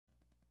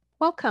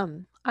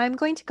Welcome. I'm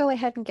going to go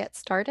ahead and get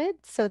started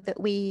so that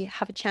we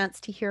have a chance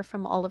to hear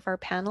from all of our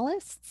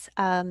panelists.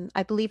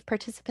 I believe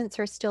participants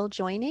are still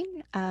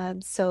joining,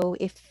 so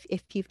if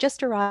you've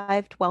just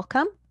arrived,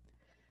 welcome.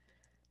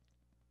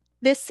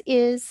 This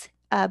is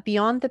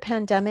Beyond the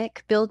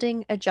Pandemic,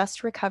 Building a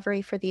Just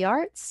Recovery for the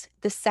Arts,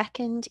 the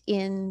second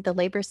in the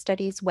Labor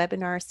Studies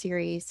webinar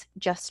series,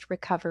 Just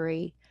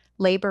Recovery,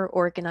 Labor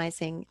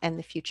Organizing and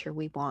the Future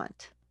We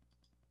Want.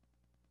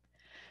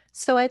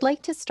 So I'd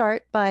like to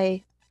start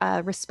by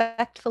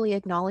respectfully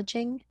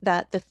acknowledging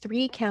that the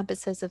three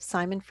campuses of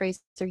Simon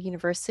Fraser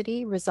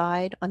University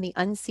reside on the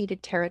unceded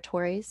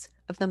territories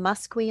of the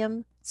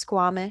Musqueam,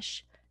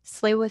 Squamish,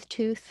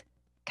 Tsleil-Waututh,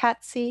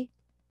 Katsi,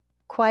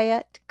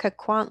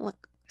 Kwantlen,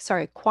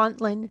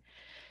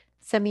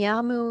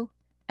 Semiahmoo,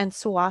 and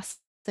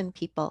Tsawwassen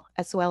people,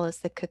 as well as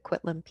the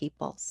Coquitlam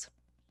peoples.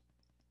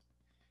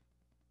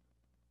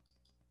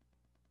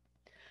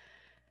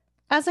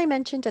 As I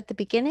mentioned at the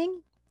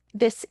beginning,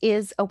 this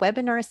is a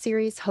webinar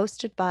series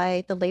hosted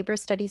by the Labor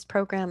Studies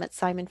program at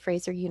Simon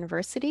Fraser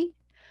University.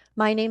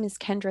 My name is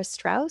Kendra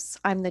Strauss.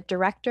 I'm the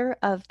director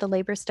of the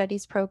Labor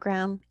Studies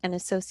program and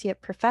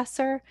associate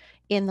professor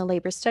in the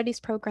Labor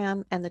Studies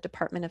program and the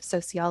Department of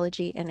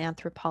Sociology and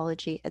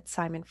Anthropology at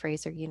Simon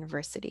Fraser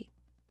University.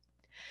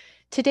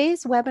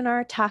 Today's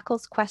webinar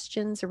tackles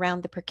questions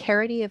around the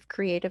precarity of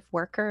creative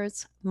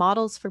workers,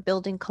 models for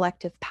building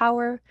collective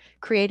power,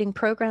 creating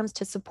programs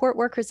to support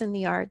workers in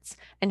the arts,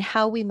 and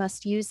how we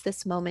must use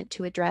this moment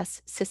to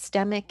address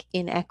systemic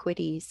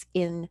inequities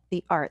in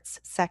the arts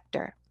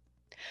sector.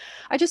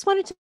 I just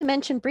wanted to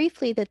mention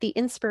briefly that the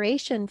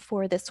inspiration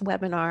for this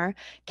webinar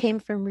came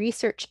from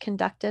research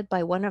conducted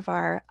by one of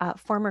our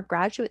former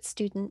graduate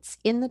students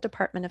in the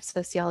Department of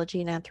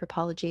Sociology and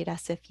Anthropology at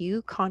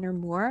SFU, Connor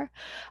Moore,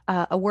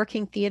 a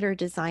working theater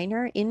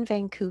designer in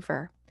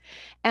Vancouver.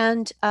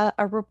 And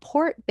a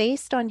report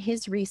based on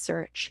his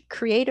research,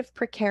 Creative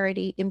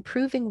Precarity,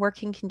 Improving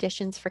Working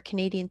Conditions for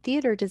Canadian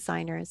Theatre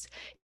Designers,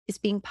 is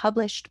being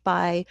published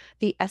by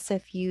the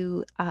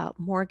SFU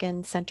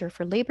Morgan Center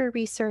for Labor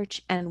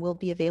Research and will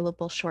be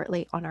available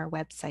shortly on our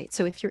website.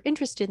 So if you're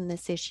interested in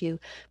this issue,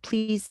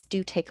 please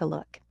do take a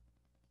look.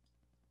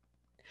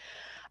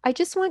 I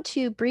just want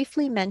to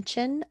briefly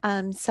mention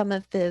some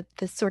of the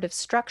sort of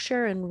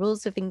structure and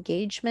rules of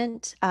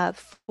engagement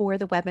for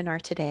the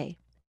webinar today.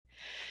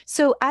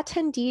 So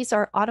attendees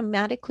are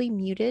automatically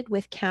muted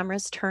with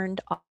cameras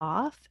turned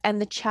off and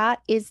the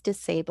chat is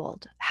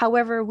disabled.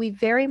 However, we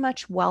very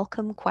much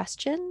welcome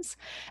questions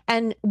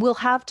and we'll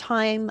have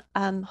time,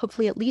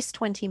 hopefully at least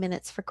 20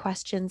 minutes for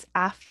questions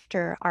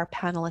after our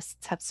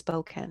panelists have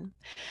spoken.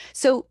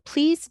 So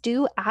please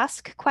do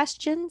ask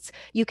questions.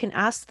 You can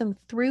ask them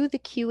through the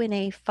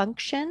Q&A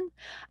function.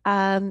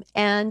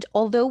 And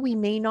although we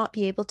may not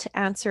be able to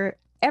answer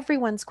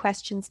everyone's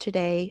questions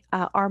today,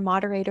 our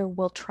moderator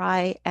will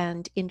try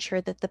and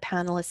ensure that the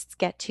panelists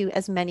get to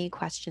as many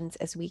questions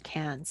as we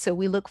can. So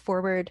we look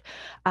forward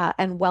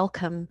and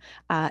welcome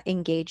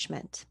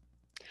engagement.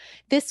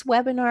 This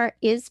webinar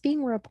is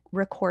being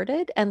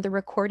recorded and the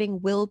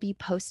recording will be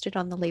posted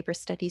on the Labor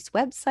Studies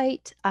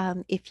website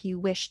if you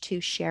wish to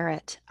share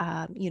it,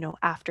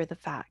 after the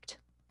fact.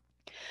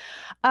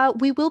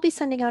 We will be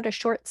sending out a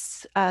short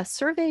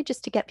survey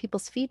just to get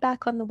people's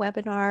feedback on the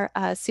webinar.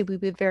 So we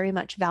would very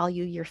much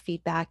value your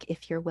feedback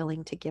if you're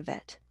willing to give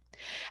it.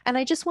 And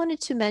I just wanted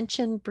to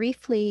mention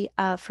briefly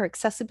for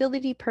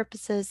accessibility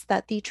purposes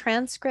that the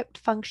transcript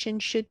function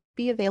should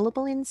be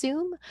available in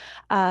Zoom.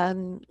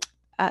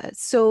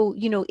 So,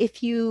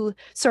 if you,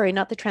 sorry,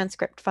 not the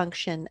transcript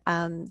function,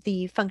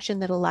 the function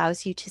that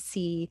allows you to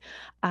see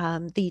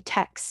the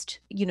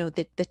text,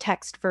 the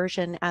text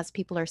version as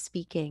people are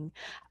speaking.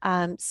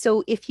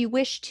 So if you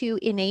wish to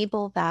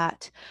enable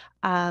that,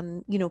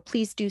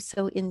 please do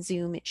so in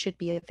Zoom. It should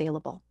be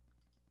available.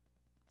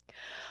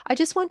 I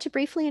just want to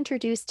briefly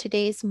introduce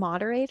today's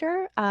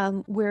moderator.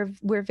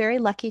 We're very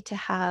lucky to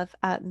have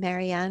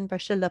Marianne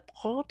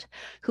Brachet-Laporte,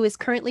 who is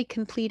currently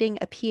completing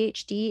a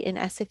PhD in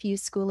SFU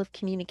School of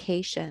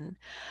Communication.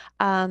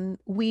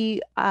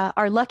 We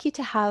are lucky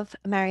to have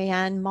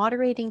Marianne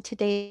moderating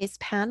today's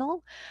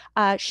panel.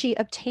 She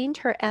obtained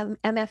her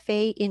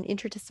MFA in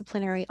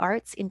Interdisciplinary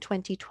Arts in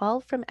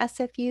 2012 from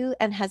SFU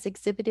and has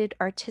exhibited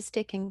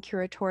artistic and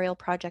curatorial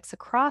projects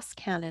across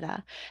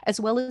Canada, as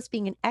well as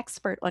being an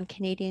expert on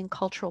Canadian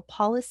cultural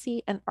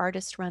policy and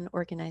artist-run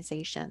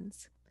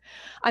organizations.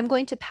 I'm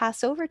going to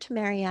pass over to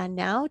Marianne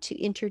now to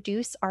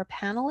introduce our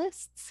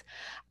panelists.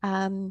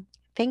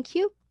 Thank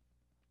you.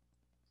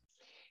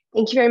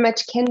 Thank you very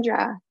much,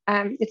 Kendra.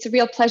 It's a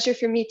real pleasure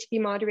for me to be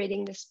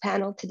moderating this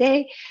panel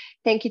today.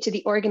 Thank you to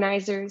the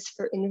organizers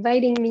for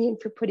inviting me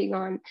and for putting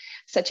on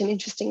such an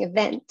interesting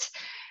event.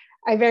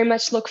 I very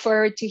much look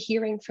forward to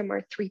hearing from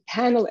our three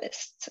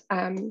panelists.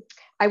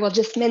 I will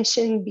just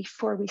mention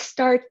before we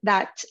start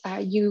that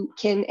you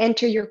can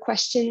enter your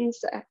questions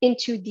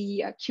into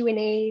the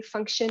Q&A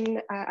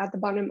function at the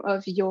bottom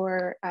of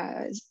your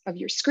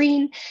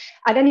screen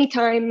at any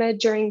time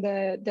during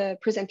the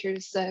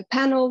presenters'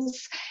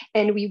 panels,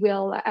 and we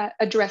will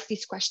address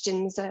these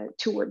questions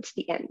towards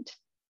the end.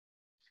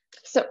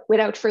 So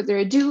without further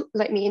ado,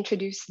 let me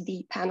introduce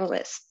the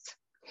panelists.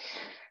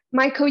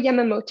 Maiko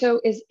Yamamoto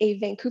is a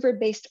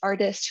Vancouver-based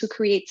artist who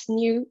creates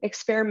new,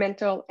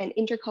 experimental, and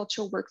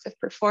intercultural works of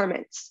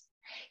performance.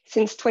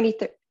 Since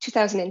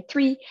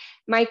 2003,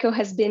 Maiko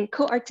has been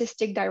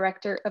co-artistic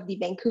director of the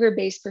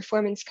Vancouver-based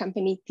performance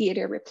company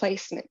Theatre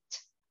Replacement.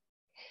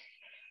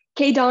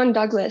 Kadon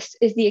Douglas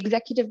is the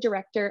executive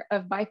director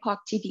of BIPOC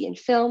TV and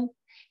Film,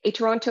 a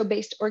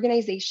Toronto-based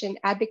organization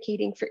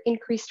advocating for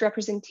increased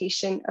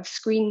representation of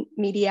screen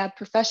media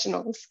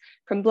professionals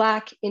from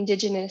Black,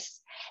 Indigenous,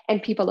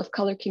 and people of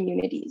color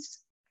communities.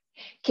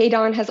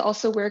 Kadon has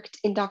also worked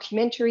in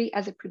documentary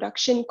as a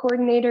production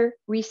coordinator,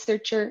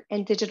 researcher,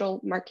 and digital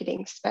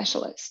marketing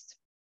specialist.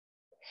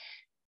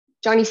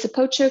 Johnny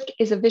Sapochuk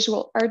is a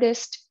visual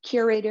artist,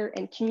 curator,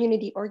 and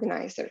community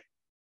organizer.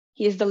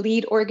 He is the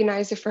lead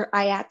organizer for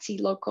IATSE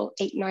Local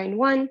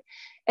 891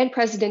 and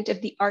president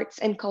of the Arts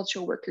and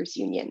Cultural Workers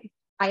Union,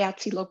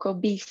 IATSE Local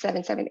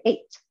B778,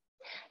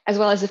 as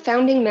well as a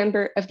founding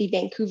member of the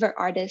Vancouver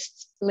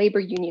Artists Labor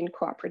Union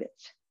Cooperative.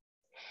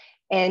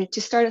 And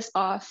to start us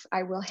off,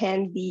 I will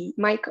hand the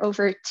mic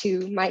over to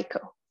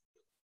Maiko.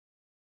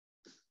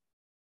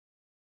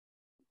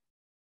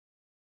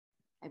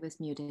 I was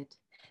muted.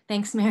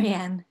 Thanks,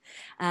 Marianne.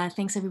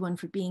 Thanks everyone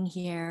for being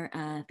here.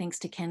 Thanks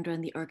to Kendra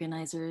and the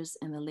organizers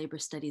and the Labor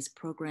Studies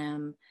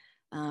program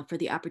for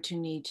the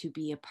opportunity to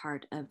be a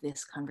part of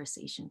this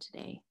conversation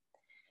today.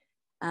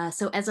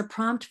 So as a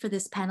prompt for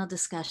this panel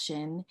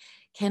discussion,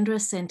 Kendra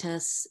sent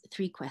us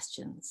 3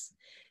 questions.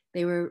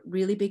 They were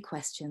really big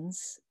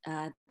questions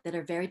that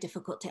are very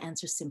difficult to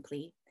answer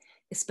simply,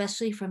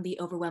 especially from the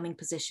overwhelming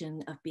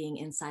position of being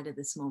inside of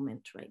this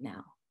moment right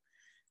now.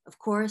 Of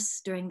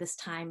course, during this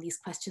time, these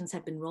questions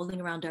have been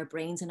rolling around our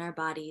brains and our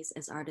bodies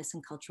as artists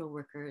and cultural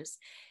workers.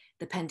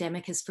 The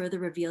pandemic has further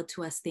revealed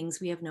to us things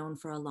we have known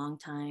for a long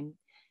time.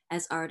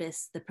 As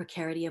artists, the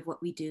precarity of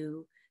what we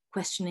do,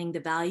 questioning the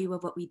value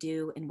of what we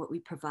do and what we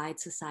provide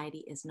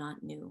society is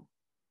not new.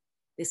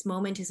 This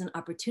moment is an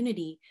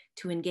opportunity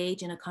to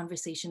engage in a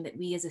conversation that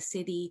we as a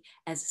city,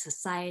 as a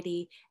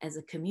society, as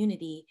a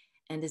community,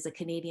 and as a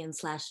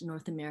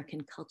Canadian/North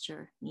American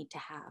culture need to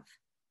have.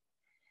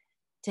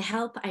 To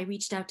help, I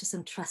reached out to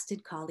some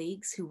trusted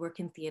colleagues who work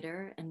in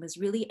theater and was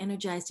really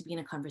energized to be in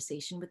a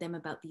conversation with them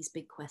about these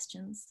big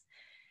questions.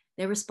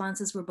 Their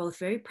responses were both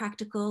very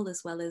practical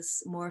as well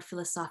as more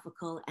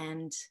philosophical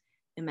and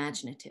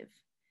imaginative.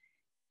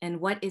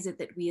 And what is it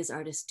that we as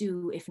artists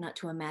do if not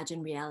to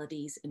imagine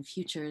realities and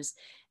futures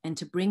and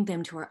to bring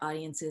them to our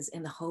audiences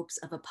in the hopes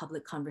of a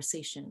public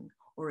conversation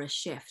or a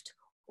shift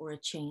or a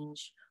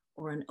change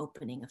or an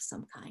opening of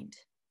some kind?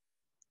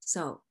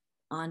 So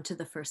on to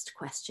the first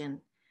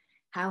question.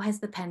 How has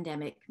the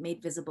pandemic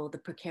made visible the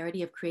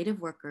precarity of creative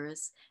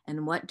workers,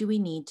 and what do we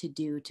need to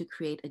do to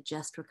create a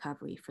just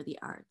recovery for the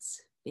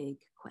arts? Big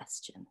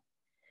question.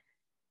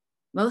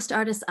 Most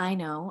artists I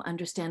know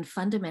understand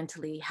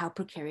fundamentally how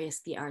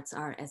precarious the arts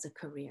are as a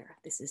career.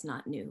 This is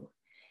not new.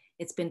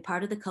 It's been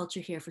part of the culture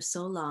here for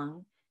so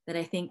long that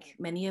I think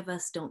many of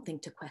us don't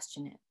think to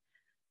question it.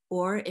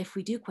 Or if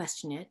we do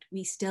question it,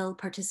 we still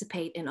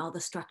participate in all the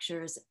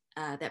structures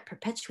that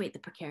perpetuate the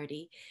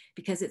precarity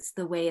because it's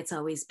the way it's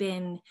always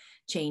been,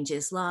 change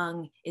is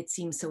long, it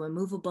seems so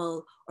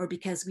immovable, or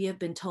because we have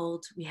been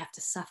told we have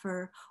to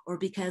suffer, or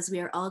because we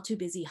are all too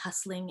busy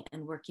hustling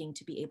and working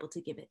to be able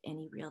to give it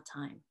any real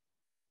time.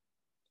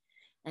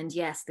 And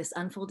yes, this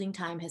unfolding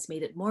time has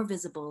made it more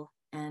visible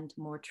and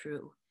more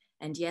true.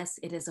 And yes,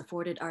 it has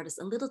afforded artists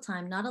a little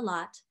time, not a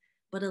lot,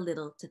 but a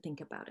little to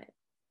think about it.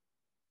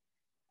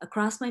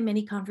 Across my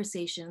many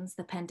conversations,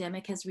 the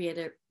pandemic has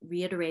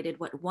reiterated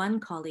what one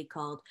colleague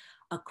called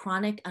a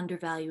chronic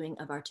undervaluing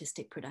of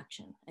artistic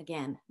production.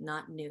 Again,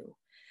 not new.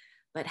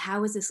 But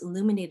how is this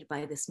illuminated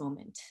by this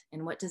moment?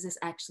 And what does this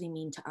actually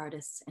mean to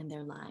artists and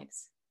their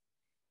lives?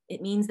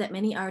 It means that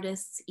many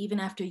artists, even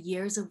after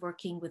years of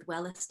working with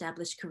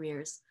well-established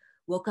careers,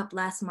 woke up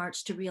last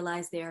March to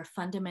realize they are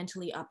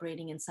fundamentally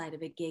operating inside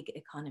of a gig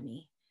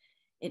economy.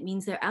 It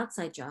means their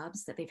outside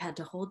jobs that they've had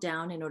to hold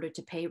down in order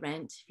to pay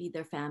rent, feed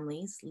their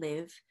families,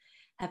 live,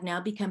 have now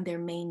become their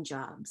main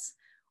jobs,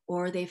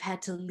 or they've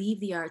had to leave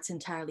the arts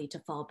entirely to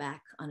fall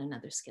back on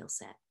another skill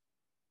set.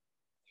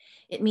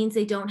 It means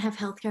they don't have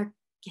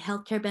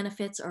healthcare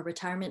benefits or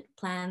retirement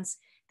plans.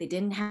 They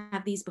didn't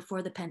have these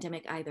before the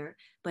pandemic either,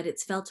 but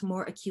it's felt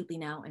more acutely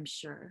now, I'm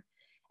sure.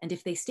 And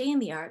if they stay in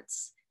the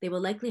arts, they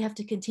will likely have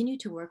to continue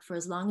to work for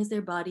as long as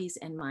their bodies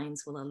and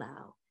minds will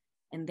allow.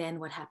 And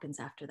then what happens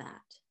after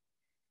that?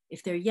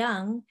 If they're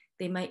young,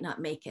 they might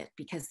not make it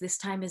because this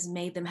time has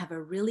made them have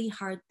a really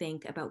hard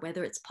think about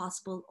whether it's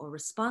possible or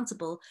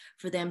responsible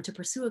for them to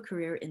pursue a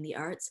career in the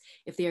arts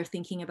if they are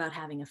thinking about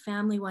having a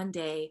family one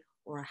day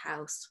or a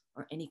house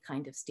or any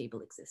kind of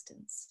stable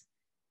existence.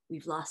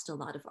 We've lost a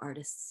lot of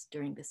artists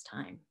during this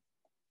time.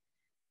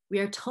 We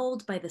are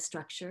told by the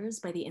structures,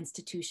 by the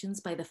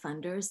institutions, by the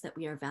funders that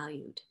we are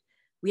valued.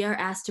 We are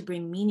asked to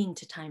bring meaning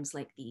to times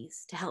like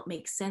these, to help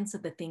make sense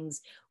of the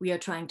things we are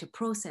trying to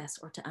process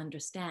or to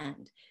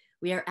understand.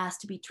 We are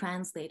asked to be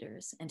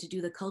translators and to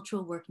do the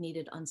cultural work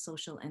needed on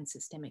social and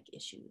systemic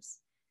issues.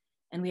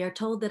 And we are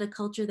told that a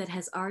culture that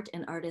has art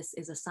and artists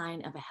is a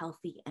sign of a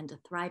healthy and a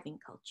thriving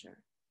culture.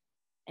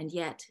 And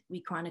yet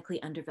we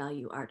chronically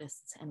undervalue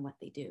artists and what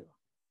they do.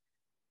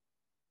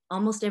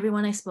 Almost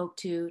everyone I spoke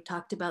to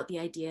talked about the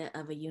idea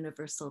of a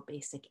universal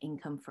basic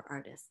income for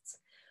artists.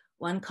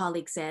 One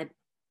colleague said,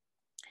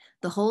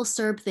 the whole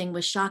CERB thing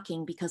was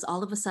shocking because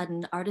all of a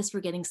sudden artists were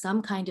getting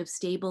some kind of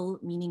stable,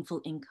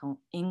 meaningful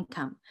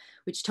income,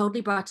 which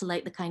totally brought to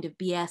light the kind of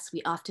BS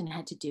we often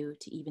had to do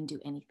to even do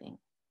anything.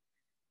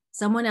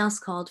 Someone else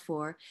called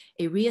for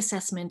a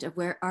reassessment of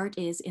where art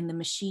is in the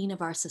machine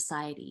of our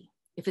society.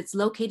 If it's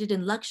located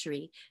in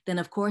luxury, then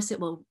of course it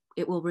will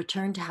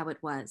return to how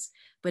it was.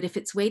 But if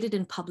it's weighted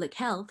in public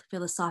health,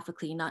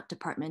 philosophically, not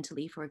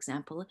departmentally, for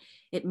example,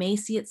 it may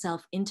see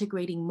itself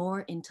integrating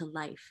more into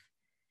life,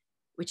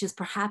 which is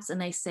perhaps a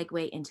nice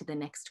segue into the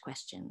next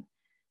question.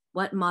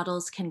 What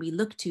models can we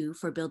look to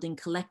for building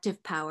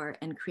collective power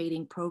and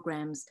creating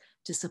programs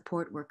to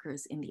support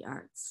workers in the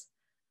arts?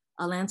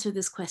 I'll answer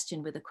this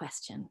question with a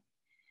question.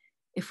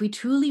 If we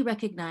truly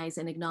recognize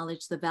and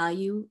acknowledge the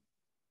value,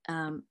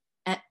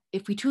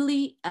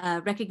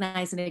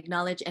 recognize and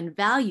acknowledge and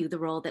value the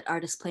role that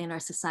artists play in our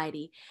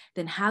society,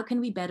 then how can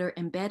we better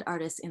embed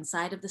artists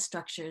inside of the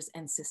structures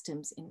and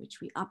systems in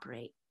which we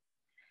operate?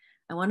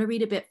 I want to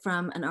read a bit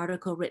from an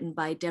article written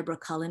by Deborah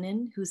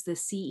Cullinan, who's the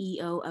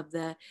CEO of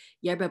the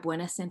Yerba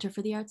Buena Center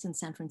for the Arts in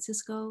San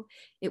Francisco.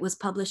 It was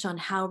published on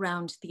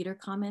HowlRound Theater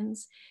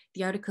Commons.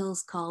 The article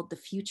is called The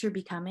Future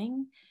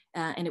Becoming,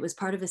 and it was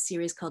part of a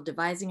series called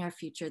Devising Our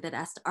Future that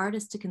asked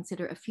artists to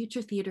consider a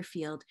future theater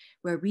field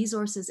where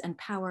resources and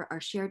power are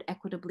shared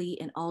equitably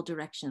in all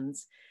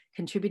directions,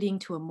 contributing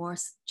to a more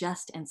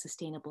just and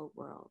sustainable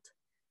world.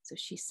 So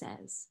she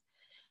says,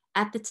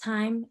 at the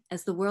time,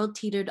 as the world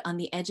teetered on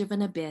the edge of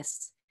an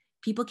abyss,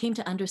 people came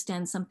to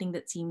understand something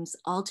that seems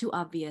all too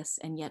obvious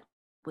and yet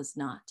was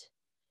not.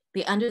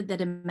 They understood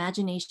that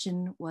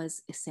imagination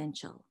was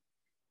essential.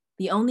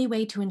 The only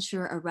way to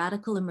ensure a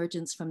radical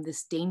emergence from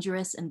this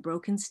dangerous and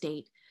broken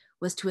state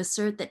was to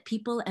assert that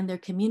people and their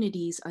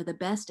communities are the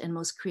best and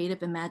most creative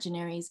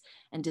imaginaries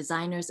and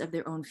designers of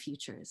their own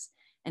futures.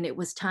 And it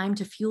was time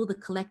to fuel the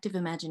collective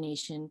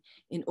imagination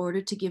in order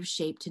to give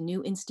shape to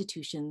new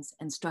institutions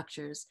and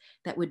structures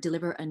that would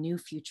deliver a new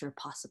future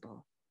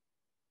possible.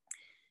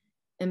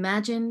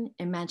 Imagine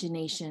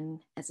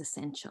imagination as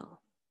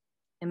essential.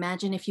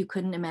 Imagine if you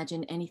couldn't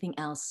imagine anything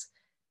else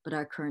but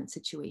our current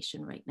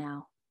situation right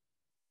now.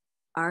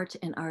 Art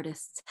and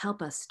artists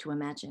help us to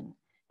imagine.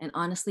 And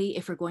honestly,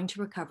 if we're going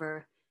to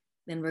recover,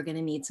 then we're going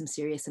to need some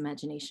serious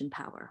imagination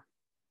power.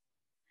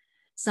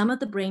 Some of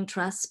the brain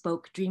trusts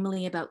spoke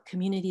dreamily about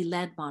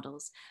community-led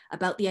models,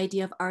 about the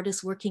idea of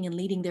artists working and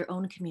leading their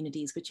own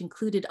communities, which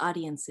included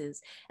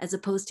audiences, as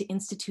opposed to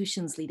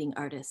institutions leading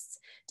artists,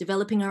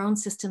 developing our own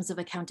systems of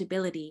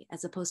accountability,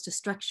 as opposed to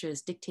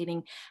structures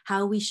dictating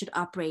how we should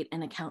operate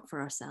and account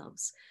for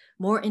ourselves.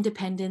 More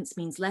independence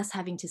means less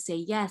having to say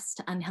yes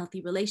to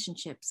unhealthy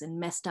relationships and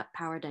messed up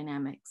power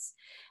dynamics.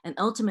 And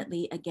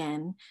ultimately,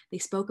 again, they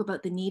spoke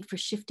about the need for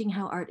shifting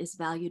how art is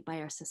valued by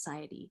our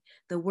society,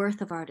 the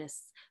worth of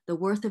artists, the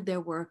worth of their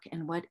work,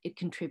 and what it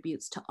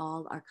contributes to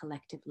all our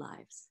collective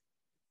lives.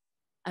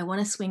 I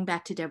want to swing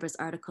back to Deborah's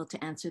article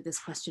to answer this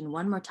question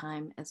one more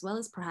time, as well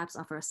as perhaps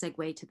offer a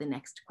segue to the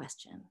next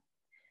question.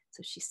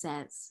 So she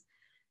says,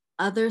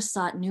 others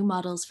sought new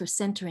models for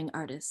centering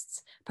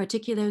artists,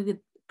 particularly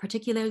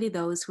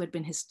those who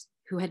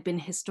had been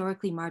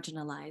historically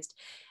marginalized,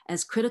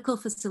 as critical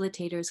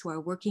facilitators who are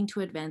working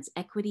to advance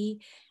equity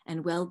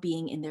and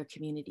well-being in their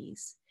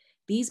communities.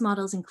 These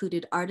models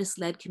included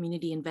artist-led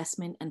community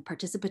investment and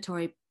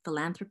participatory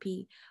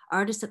philanthropy,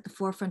 artists at the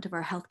forefront of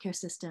our healthcare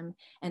system,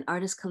 and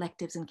artist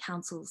collectives and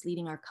councils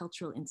leading our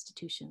cultural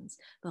institutions.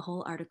 The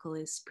whole article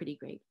is pretty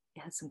great. It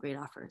has some great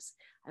offers.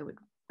 I would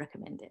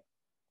recommend it.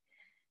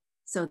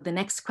 So the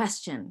next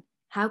question,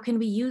 how can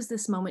we use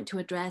this moment to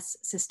address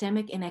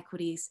systemic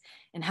inequities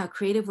and how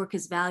creative work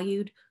is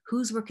valued,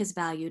 whose work is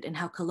valued, and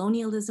how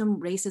colonialism,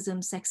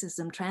 racism,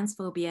 sexism,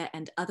 transphobia,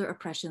 and other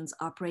oppressions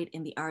operate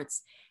in the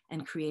arts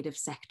and creative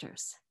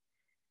sectors?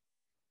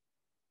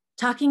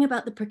 Talking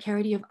about the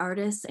precarity of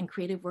artists and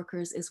creative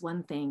workers is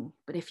one thing,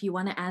 but if you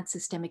want to add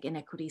systemic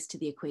inequities to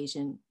the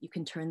equation, you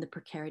can turn the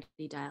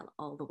precarity dial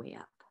all the way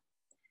up.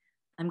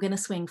 I'm going to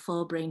swing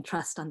full brain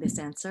trust on this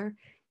answer,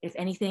 if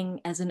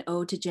anything, as an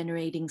ode to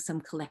generating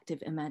some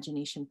collective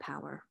imagination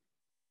power.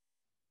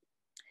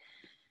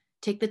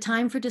 Take the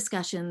time for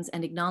discussions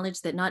and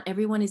acknowledge that not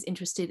everyone is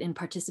interested in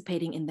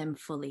participating in them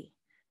fully.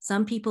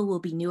 Some people will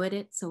be new at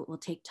it, so it will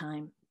take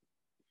time.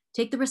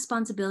 Take the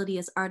responsibility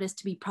as artists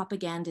to be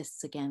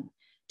propagandists again.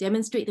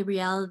 Demonstrate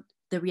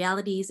the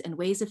realities and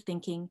ways of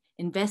thinking,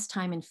 invest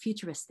time in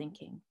futurist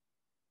thinking.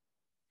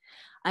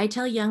 I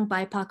tell young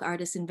BIPOC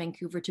artists in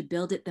Vancouver to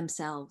build it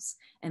themselves,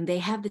 and they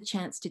have the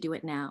chance to do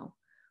it now.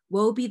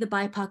 Woe be the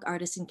BIPOC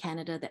artists in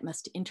Canada that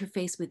must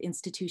interface with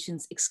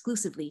institutions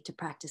exclusively to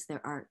practice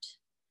their art.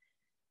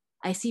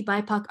 I see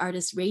BIPOC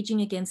artists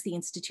raging against the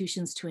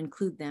institutions to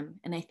include them,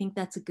 and I think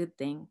that's a good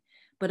thing.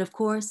 But of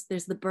course,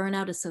 there's the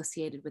burnout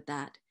associated with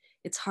that.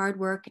 It's hard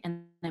work,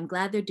 and I'm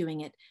glad they're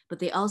doing it, but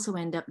they also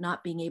end up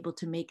not being able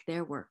to make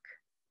their work.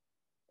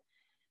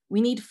 We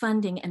need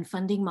funding and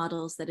funding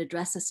models that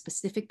address the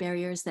specific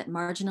barriers that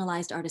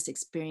marginalized artists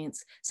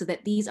experience so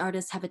that these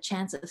artists have a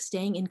chance of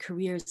staying in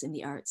careers in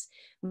the arts.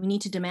 We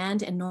need to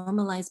demand and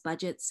normalize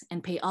budgets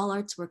and pay all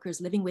arts workers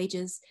living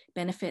wages,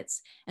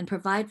 benefits, and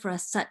provide for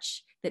us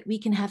such that we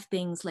can have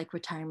things like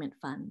retirement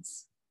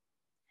funds.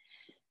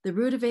 The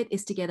root of it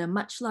is to get a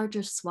much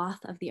larger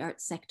swath of the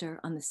arts sector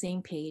on the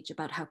same page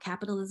about how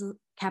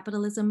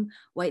capitalism,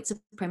 white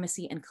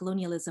supremacy, and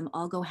colonialism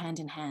all go hand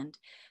in hand,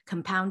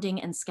 compounding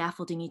and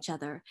scaffolding each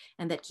other,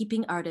 and that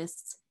keeping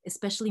artists,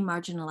 especially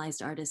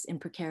marginalized artists, in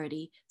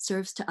precarity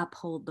serves to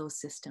uphold those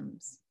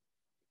systems.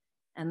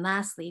 And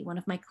lastly, one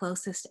of my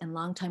closest and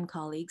longtime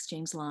colleagues,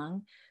 James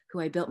Long, who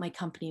I built my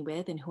company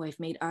with and who I've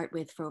made art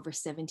with for over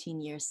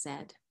 17 years,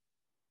 said,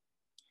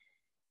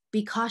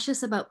 "Be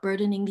cautious about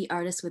burdening the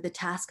artist with the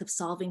task of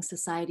solving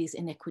society's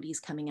inequities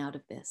coming out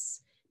of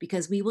this,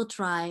 because we will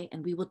try,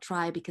 and we will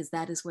try because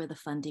that is where the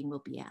funding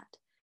will be at.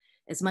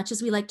 As much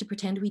as we like to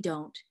pretend we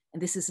don't,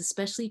 and this is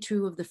especially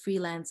true of the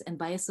freelance and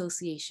by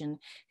association,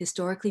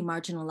 historically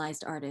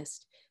marginalized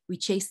artist, we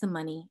chase the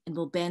money and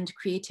will bend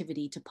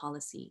creativity to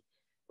policy.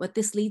 What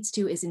this leads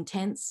to is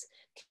intense,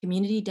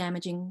 community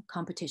damaging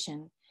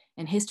competition,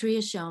 and history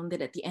has shown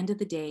that at the end of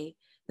the day,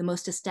 the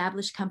most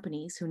established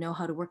companies who know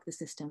how to work the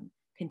system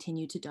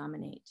continue to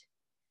dominate.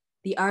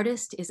 The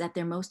artist is at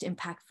their most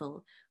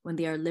impactful when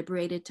they are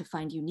liberated to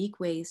find unique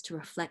ways to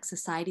reflect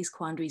society's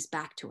quandaries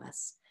back to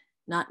us,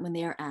 not when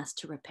they are asked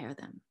to repair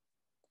them."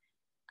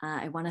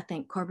 I want to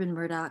thank Corbin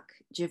Murdoch,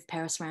 Jiv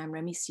Parasram,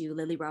 Remy Sue,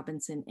 Lily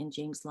Robinson, and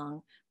James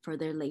Long for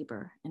their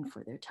labor and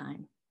for their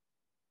time.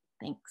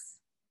 Thanks.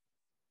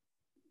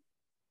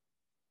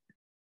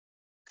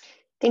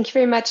 Thank you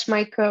very much,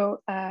 Maiko.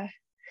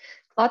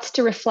 Lots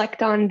to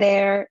reflect on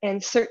there,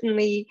 and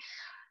certainly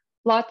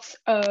lots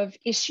of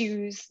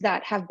issues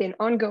that have been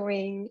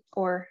ongoing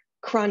or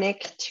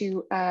chronic,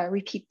 to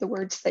repeat the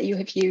words that you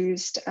have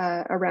used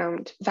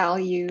around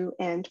value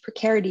and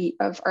precarity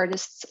of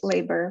artists'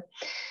 labor,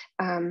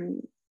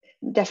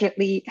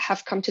 definitely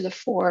have come to the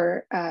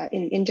fore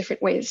in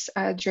different ways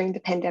during the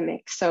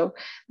pandemic. So it'll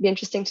be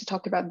interesting to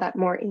talk about that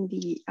more in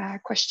the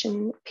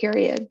question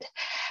period.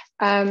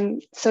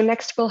 So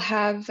next we'll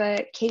have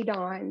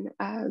Kadon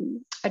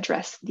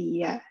address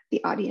the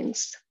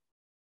audience.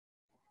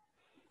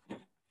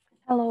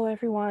 Hello,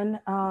 everyone.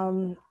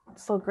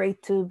 So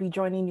great to be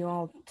joining you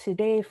all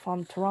today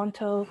from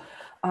Toronto.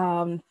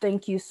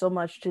 Thank you so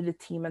much to the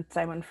team at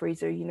Simon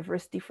Fraser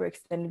University for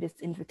extending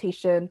this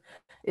invitation.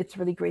 It's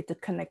really great to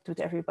connect with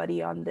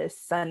everybody on this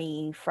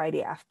sunny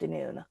Friday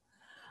afternoon.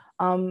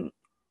 I'm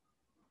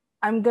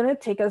gonna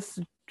take us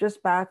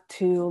just back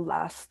to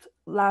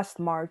last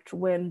March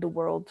when the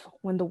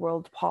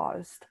world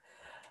paused.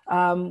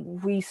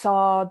 We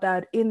saw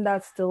that in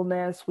that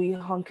stillness, we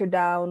hunkered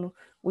down,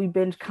 we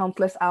binged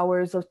countless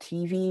hours of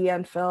TV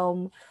and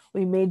film,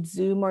 we made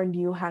Zoom our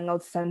new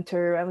hangout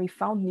center, and we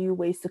found new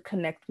ways to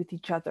connect with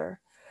each other.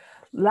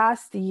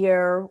 Last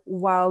year,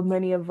 while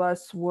many of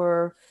us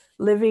were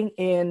living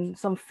in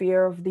some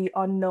fear of the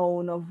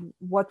unknown of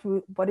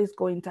what is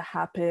going to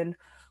happen,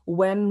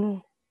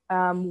 when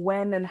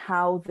and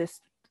how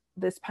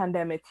this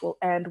pandemic will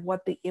end,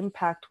 what the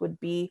impact would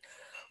be,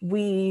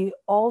 we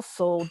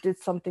also did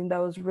something that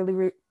was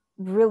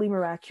really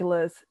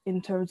miraculous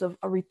in terms of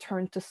a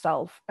return to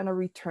self and a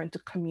return to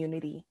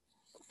community.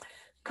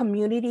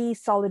 Community,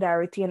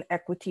 solidarity, and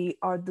equity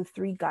are the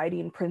three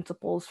guiding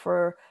principles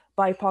for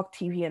BIPOC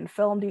TV and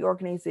Film, the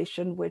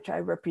organization which I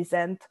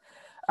represent,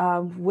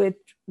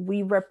 which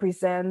we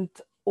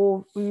represent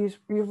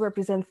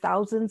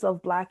thousands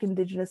of Black,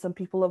 Indigenous, and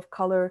people of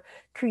color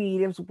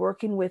creatives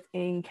working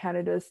within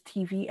Canada's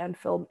TV and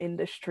film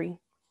industry.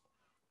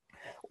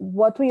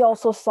 What we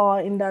also saw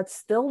in that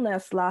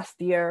stillness last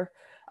year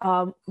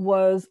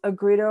was a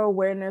greater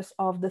awareness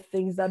of the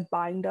things that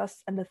bind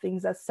us and the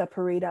things that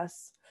separate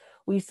us.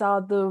 We saw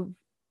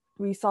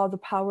the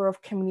power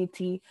of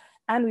community,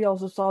 and we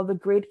also saw the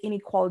great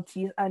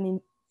inequalities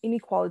and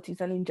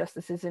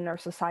injustices in our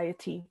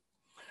society.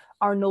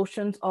 Our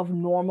notions of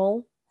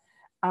normal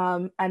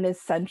and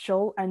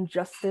essential and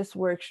justice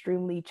were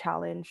extremely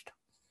challenged.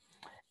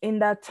 In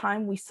that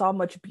time, we saw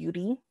much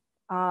beauty.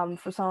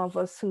 For some of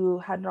us who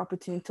had an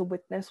opportunity to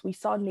witness, we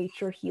saw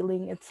nature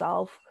healing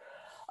itself.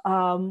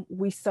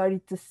 We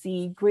started to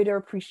see greater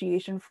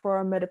appreciation for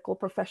our medical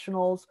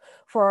professionals,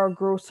 for our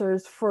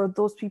grocers, for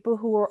those people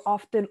who were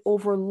often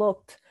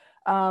overlooked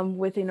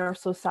within our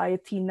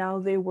society. Now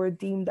they were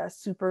deemed as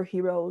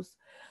superheroes.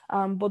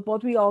 But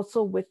what we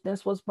also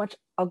witnessed was much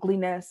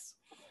ugliness.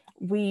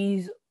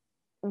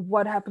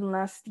 What happened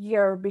last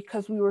year,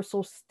 because we were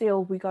so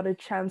still, we got a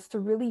chance to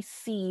really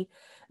see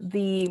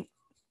the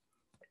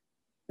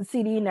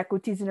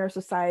inequities in our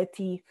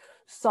society,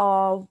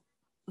 saw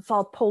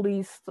saw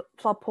police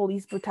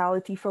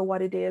brutality for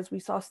what it is. We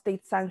saw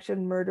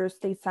state-sanctioned murder,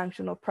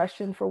 state-sanctioned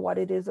oppression for what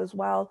it is as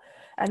well.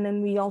 And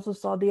then we also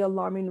saw the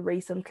alarming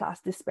race and class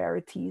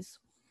disparities.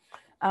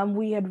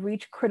 We had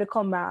reached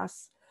critical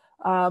mass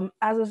as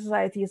a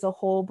society as a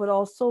whole, but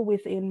also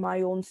within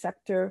my own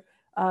sector,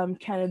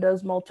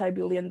 Canada's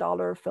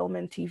multi-billion-dollar film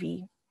and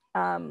TV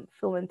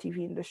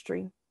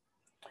industry.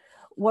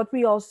 What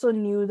we also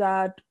knew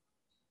that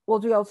we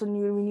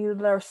knew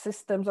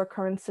that our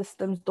current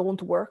systems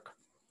don't work.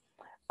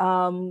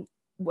 And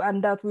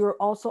that we were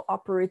also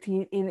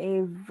operating in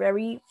a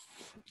very,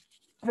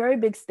 very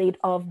big state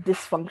of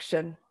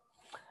dysfunction.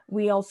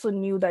 We also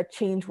knew that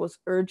change was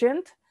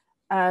urgent,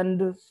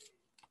 and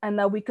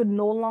that we could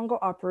no longer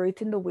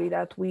operate in the way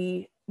that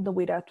we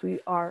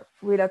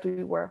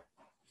were.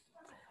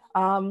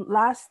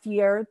 Last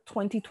year,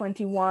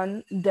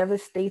 2021,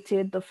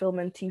 devastated the film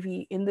and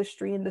TV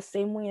industry in the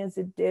same way as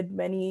it did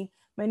many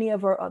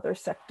of our other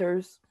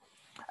sectors.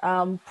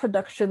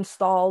 Production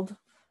stalled.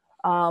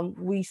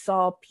 We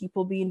saw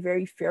people being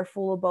very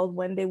fearful about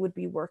when they would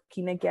be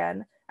working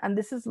again. And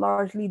this is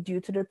largely due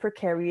to the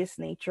precarious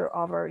nature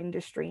of our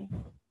industry.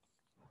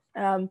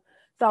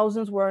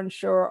 Thousands were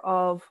unsure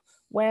of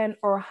when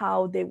or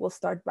how they will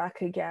start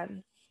back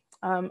again,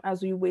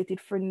 as we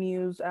waited for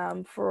news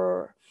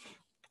for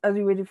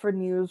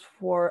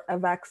a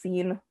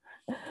vaccine,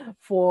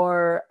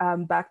 for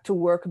back to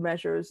work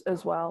measures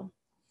as well.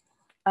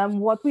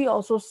 What we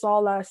also saw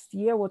last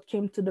year, what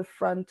came to the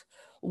front,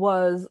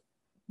 was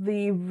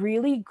the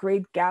really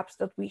great gaps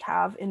that we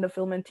have in the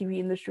film and TV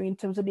industry in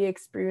terms of the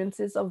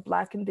experiences of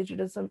Black,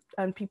 Indigenous,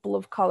 and people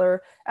of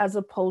color, as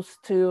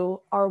opposed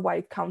to our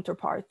white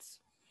counterparts.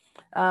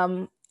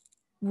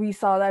 We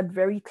saw that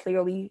very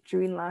clearly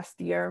during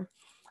last year.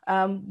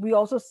 We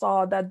also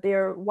saw that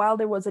while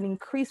there was an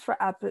increased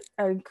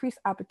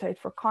appetite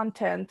for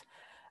content,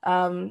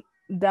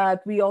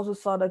 that we also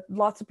saw that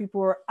lots of people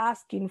were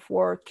asking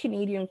for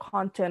Canadian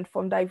content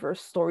from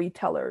diverse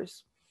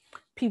storytellers.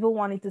 People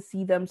wanted to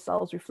see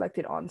themselves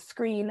reflected on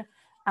screen,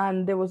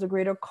 and there was a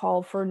greater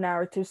call for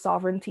narrative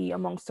sovereignty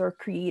amongst our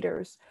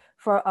creators,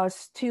 for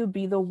us to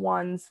be the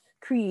ones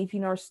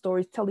creating our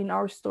stories, telling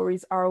our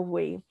stories our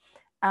way.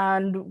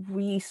 And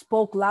we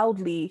spoke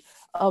loudly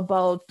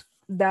about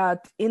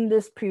that in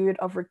this period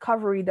of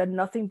recovery, that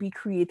nothing be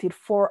created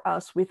for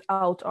us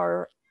without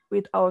our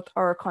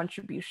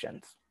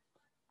contributions.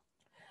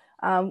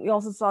 We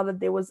also saw that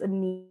there was a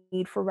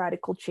need for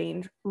radical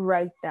change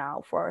right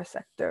now for our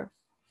sector.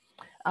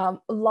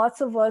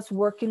 Lots of us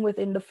working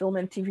within the film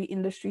and TV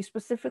industry,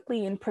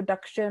 specifically in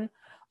production,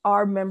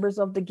 are members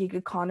of the gig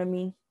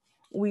economy.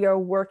 We are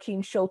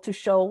working show to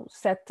show,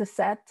 set to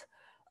set.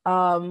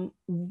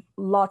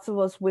 Lots of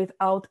us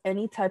without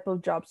any type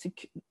of job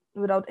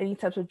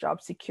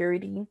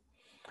security.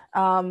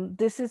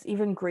 This is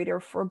even greater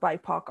for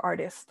BIPOC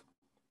artists.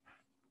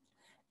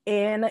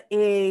 In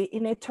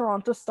a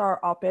Toronto Star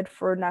op-ed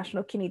for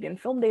National Canadian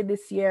Film Day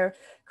this year,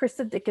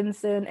 Krista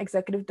Dickinson,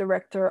 executive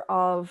director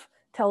of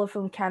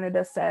Telefilm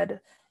Canada,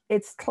 said,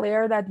 "It's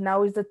clear that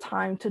now is the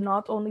time to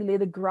not only lay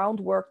the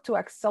groundwork to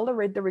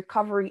accelerate the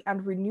recovery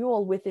and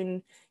renewal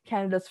within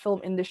Canada's film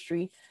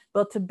industry,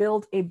 but to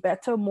build a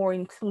better, more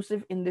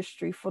inclusive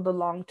industry for the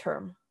long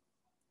term."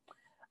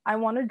 I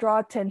want to draw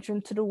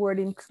attention to the word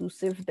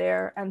inclusive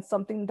there, and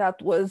something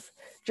that was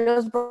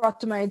just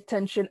brought to my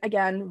attention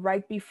again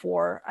right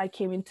before I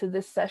came into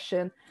this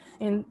session.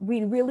 And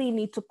we really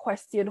need to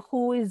question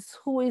who is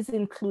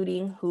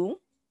including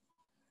who,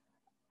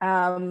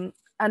 and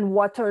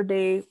what are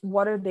they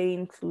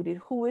included?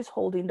 Who is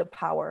holding the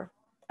power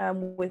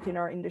within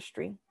our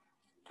industry?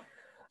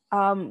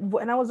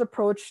 When I was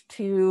approached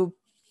to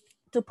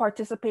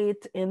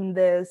participate in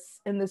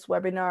this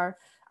webinar,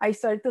 I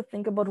started to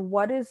think about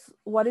what is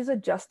a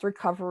just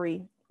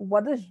recovery?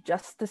 What does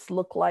justice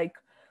look like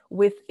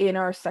within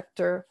our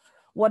sector?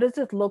 What does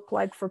it look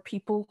like for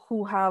people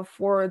who have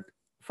for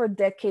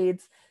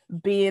decades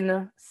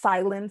been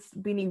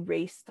silenced, been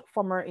erased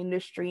from our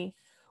industry,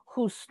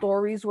 whose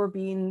stories were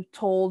being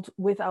told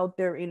without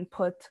their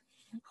input,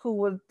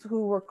 who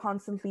were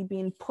constantly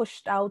being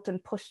pushed out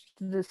and pushed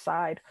to the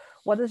side?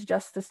 What does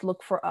justice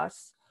look for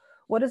us?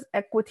 What does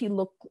equity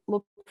look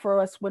for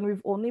us when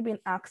we've only been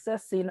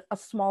accessing a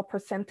small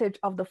percentage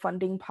of the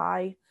funding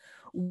pie,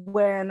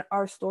 when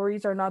our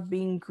stories are not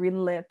being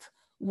greenlit?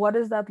 What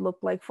does that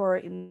look like for our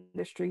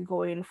industry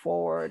going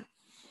forward?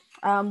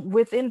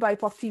 Within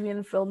BIPOC TV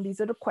and film, these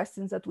are the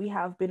questions that we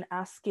have been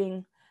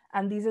asking,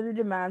 and these are the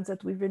demands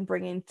that we've been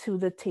bringing to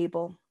the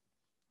table.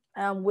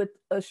 With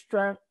a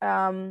strong,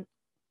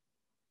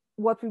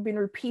 what we've been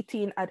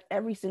repeating at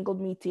every single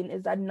meeting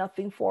is that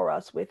nothing for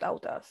us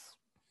without us.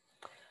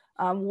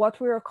 What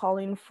we are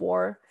calling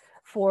for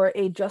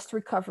a just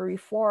recovery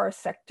for our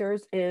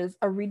sectors is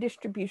a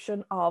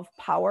redistribution of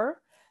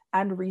power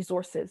and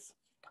resources.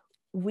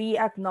 We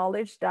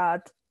acknowledge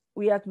that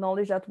we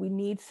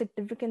need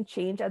significant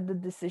change at the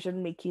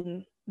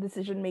decision-making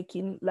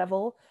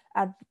level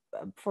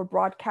for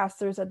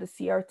broadcasters at the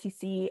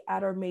CRTC,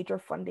 at our major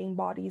funding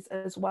bodies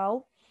as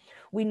well.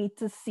 We need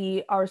to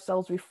see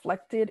ourselves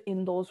reflected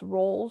in those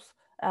roles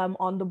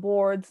on the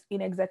boards,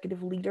 in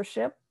executive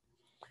leadership.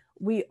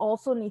 We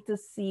also need to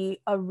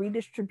see a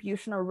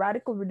redistribution, a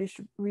radical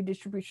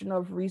redistribution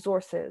of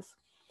resources.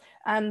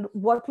 And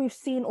what we've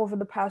seen over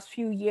the past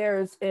few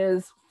years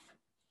is,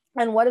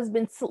 and what has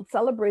been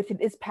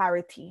celebrated, is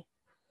parity.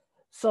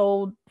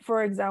 So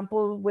for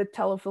example, with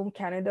Telefilm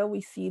Canada,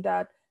 we see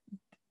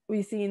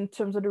in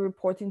terms of the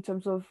report, in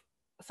terms of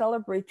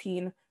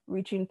celebrating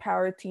reaching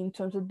parity in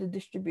terms of the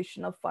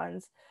distribution of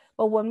funds.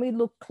 But when we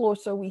look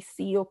closer, we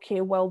see,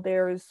 okay, well,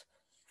 there's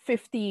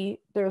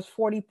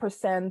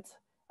 40%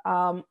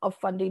 of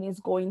funding is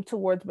going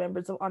towards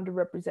members of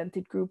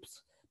underrepresented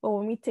groups. But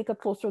when we take a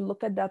closer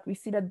look at that, we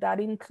see that that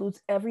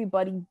includes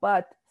everybody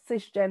but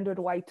cisgendered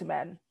white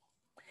men.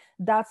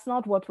 That's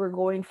not what we're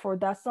going for.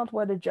 That's not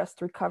what a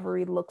just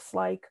recovery looks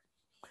like.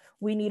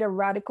 We need a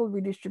radical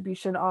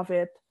redistribution of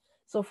it.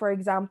 So for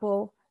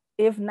example,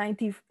 if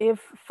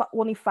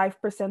only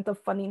 5% of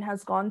funding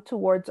has gone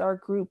towards our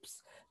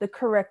groups, the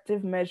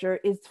corrective measure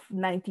is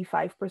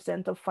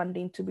 95% of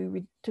funding to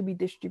be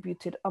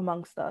distributed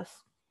amongst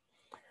us.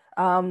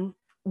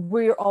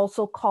 We're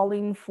also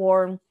calling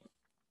for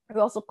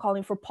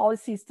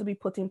policies to be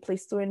put in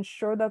place to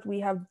ensure that we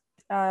have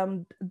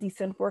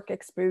decent work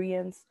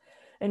experience,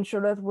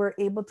 ensure that we're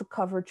able to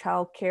cover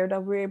childcare,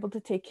 that we're able to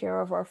take care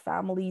of our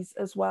families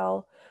as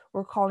well.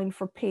 We're calling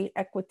for pay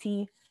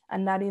equity,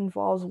 and that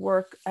involves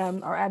work,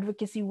 our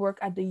advocacy work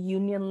at the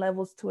union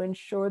levels to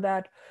ensure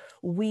that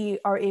we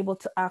are able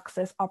to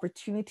access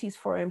opportunities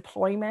for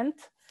employment.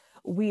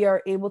 We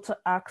are able to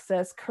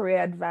access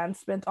career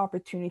advancement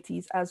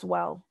opportunities as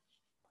well.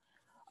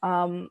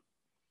 Another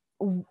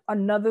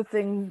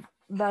thing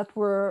that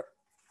we're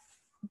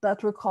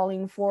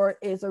calling for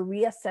is a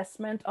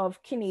reassessment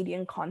of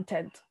Canadian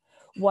content.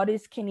 What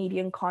is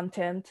Canadian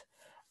content?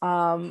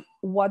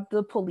 What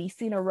the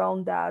policing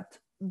around that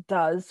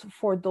does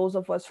for those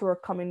of us who are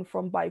coming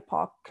from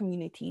BIPOC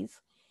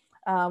communities.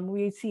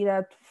 We see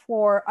that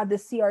at the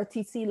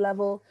CRTC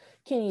level,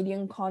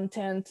 Canadian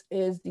content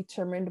is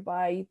determined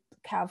by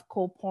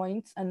CAVCO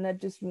points, and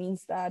that just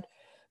means that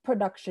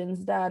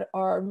productions that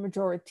are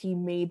majority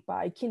made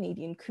by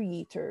Canadian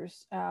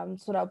creators.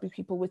 So that would be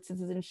people with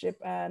citizenship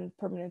and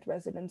permanent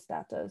resident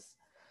status.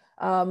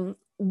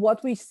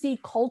 What we see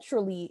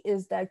culturally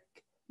is that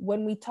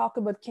when we talk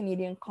about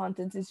Canadian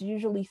content, it's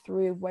usually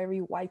through a very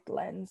white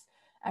lens,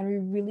 and we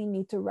really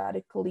need to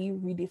radically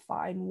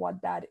redefine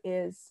what that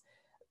is,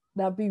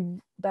 that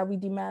we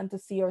demand to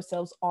see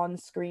ourselves on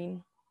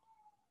screen.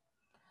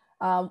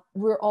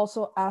 We're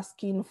also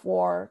asking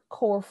for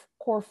core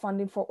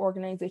funding for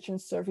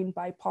organizations serving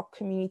BIPOC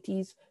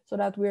communities so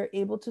that we're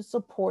able to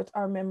support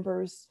our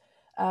members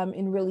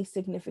in really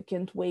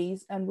significant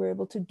ways, and we're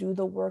able to do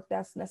the work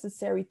that's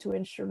necessary to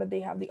ensure that they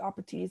have the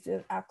opportunities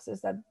and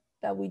access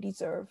that we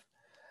deserve.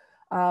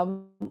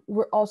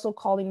 We're also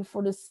calling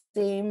for the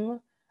same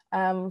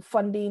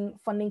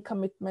funding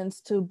commitments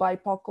to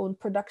BIPOC-owned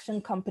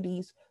production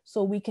companies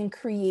so we can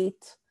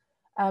create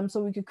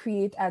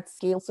at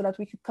scale so that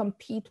we could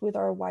compete with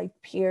our white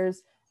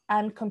peers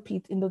and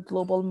compete in the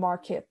global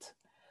market.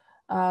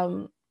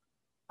 And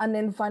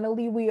then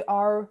finally, we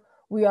are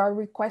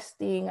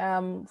requesting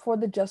for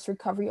the just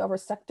recovery of our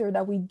sector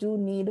that we do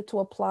need to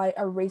apply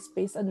a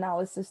race-based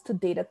analysis to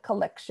data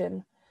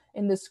collection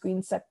in the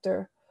screen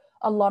sector.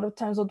 A lot of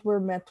times what we're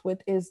met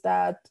with is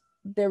that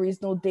there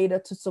is no data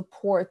to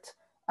support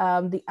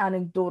the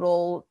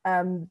anecdotal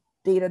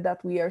data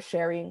that we are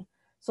sharing.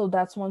 So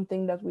that's one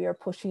thing that we are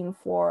pushing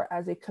for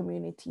as a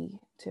community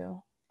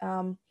too.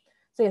 So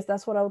yes,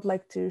 that's what I would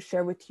like to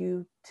share with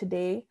you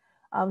today.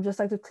 Just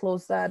like to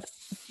close that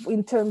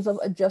in terms of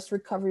a just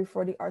recovery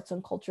for the arts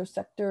and culture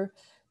sector,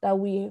 that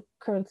we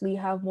currently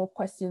have more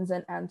questions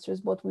than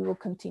answers, but we will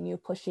continue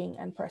pushing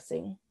and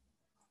pressing.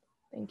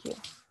 Thank you.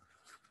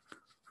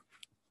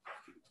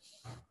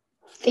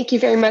 Thank you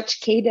very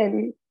much,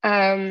 Kadon.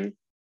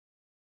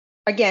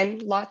 Again,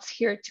 lots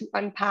here to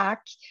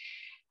unpack.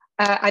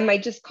 I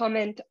might just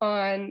comment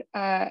on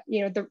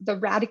the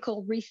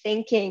radical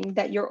rethinking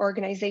that your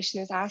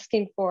organization is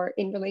asking for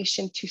in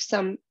relation to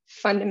some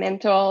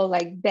fundamental,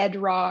 like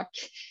bedrock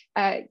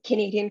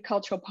Canadian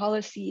cultural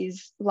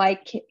policies,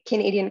 like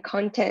Canadian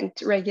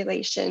content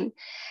regulation,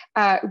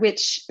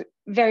 which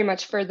very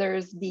much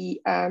furthers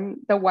the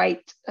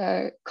white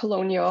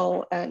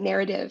colonial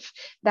narrative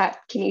that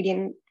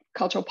Canadian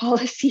cultural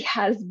policy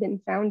has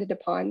been founded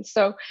upon.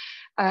 So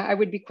I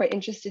would be quite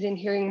interested in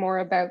hearing more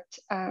about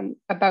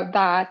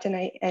that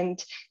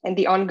and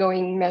the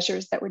ongoing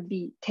measures that would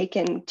be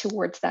taken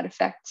towards that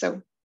effect.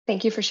 So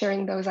thank you for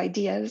sharing those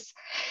ideas.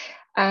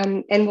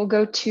 And we'll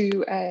go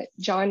to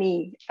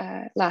Johnny,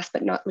 last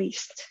but not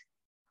least.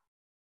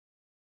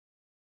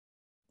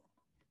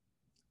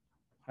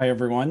 Hi,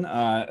 everyone.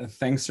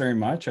 Thanks very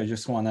much. I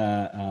just want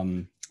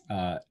to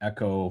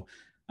echo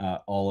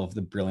all of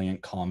the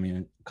brilliant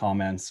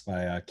comments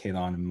by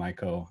Kadon and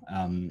Maiko.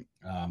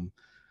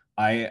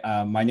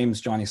 My name is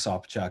Johnny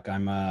Sopchak.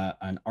 I'm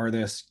an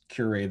artist,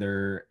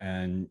 curator,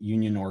 and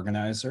union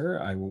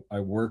organizer. I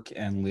work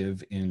and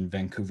live in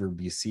Vancouver,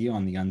 BC,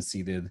 on the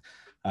unceded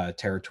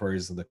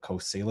territories of the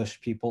Coast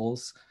Salish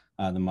peoples,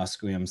 the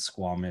Musqueam,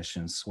 Squamish,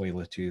 and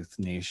Tsleil-Waututh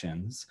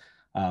nations.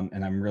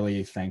 And I'm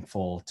really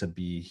thankful to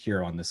be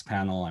here on this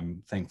panel.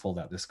 I'm thankful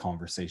that this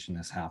conversation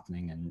is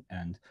happening,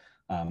 and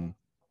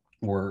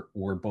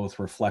we're both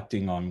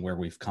reflecting on where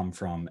we've come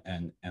from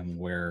and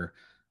where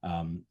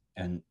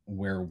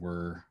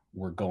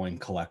we're going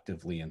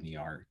collectively in the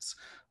arts.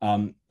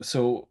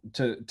 So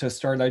to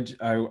start,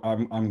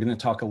 I'm going to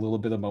talk a little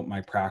bit about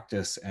my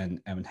practice and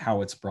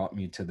how it's brought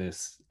me to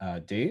this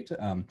date.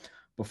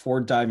 Before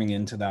diving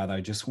into that,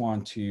 I just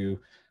want to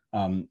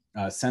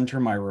center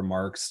my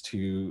remarks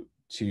to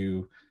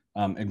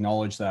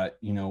acknowledge that,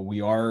 you know,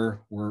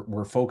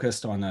 we're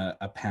focused on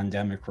a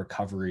pandemic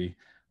recovery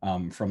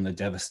from the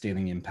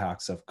devastating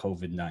impacts of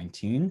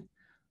COVID-19.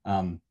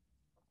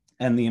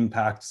 And the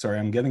impact, sorry,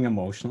 I'm getting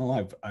emotional.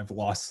 I've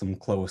lost some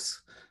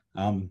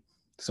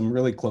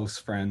really close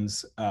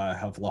friends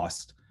have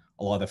lost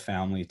a lot of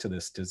family to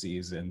this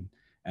disease and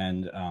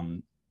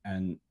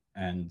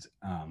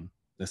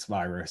this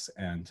virus.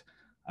 And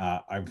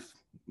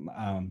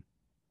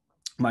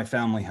my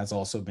family has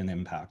also been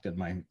impacted.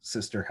 My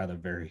sister had a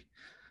very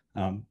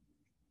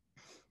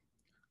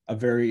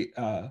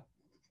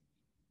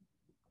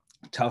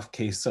tough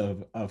case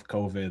of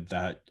COVID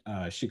that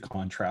she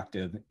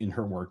contracted in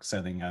her work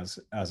setting as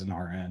an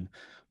RN.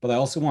 But I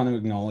also want to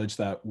acknowledge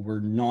that we're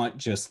not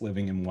just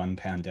living in one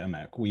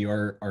pandemic. We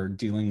are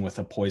dealing with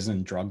a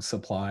poison drug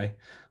supply.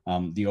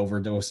 The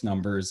overdose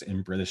numbers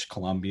in British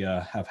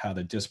Columbia have had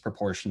a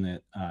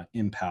disproportionate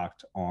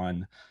impact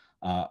on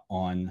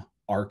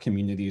our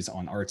communities,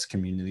 on arts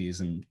communities,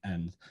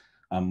 and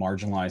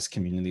marginalized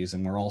communities.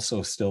 And we're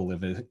also still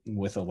living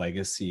with a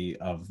legacy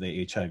of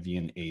the HIV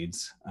and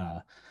AIDS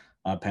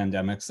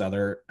pandemics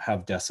that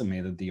have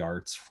decimated the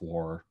arts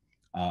for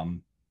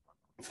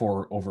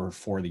over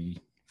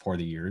 40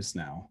 years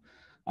now,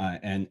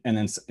 and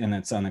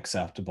it's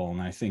unacceptable.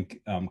 And I think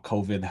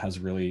COVID has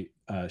really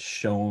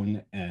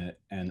shown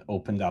and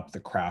opened up the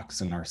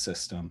cracks in our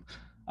system,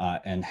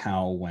 and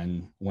how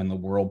when the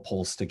world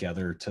pulls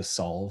together to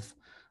solve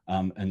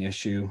an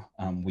issue,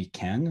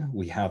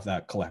 we have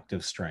that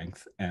collective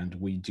strength, and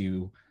we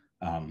do.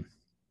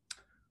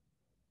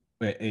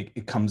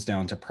 It comes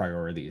down to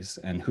priorities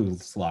and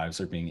whose lives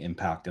are being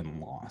impacted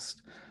and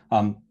lost.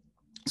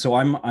 So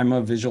I'm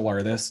a visual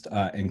artist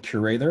and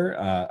curator.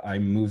 I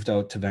moved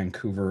out to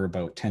Vancouver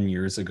about 10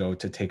 years ago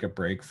to take a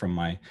break from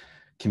my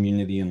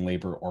community and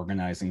labor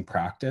organizing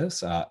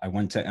practice. I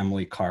went to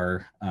Emily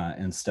Carr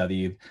and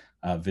studied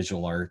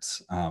visual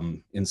arts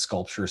in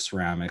sculpture,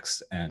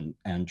 ceramics, and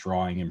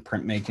drawing and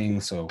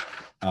printmaking. So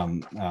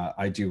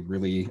I do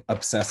really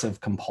obsessive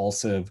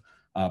compulsive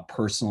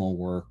personal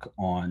work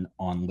on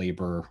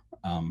labor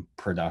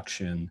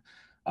production,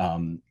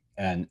 and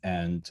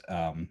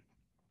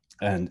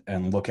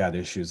look at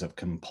issues of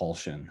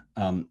compulsion.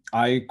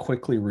 I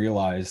quickly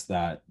realized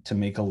that to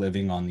make a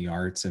living on the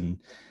arts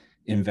in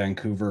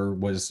Vancouver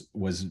was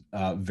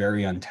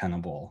very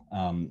untenable.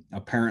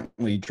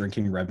 Apparently,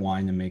 drinking red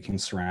wine and making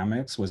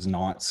ceramics was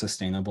not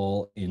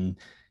sustainable in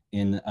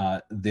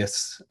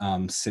this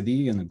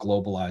city in a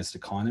globalized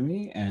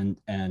economy, and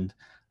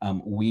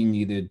we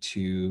needed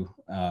to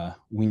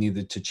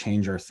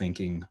change our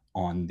thinking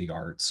on the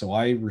arts. So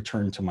I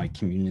returned to my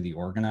community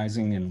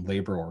organizing and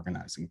labor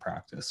organizing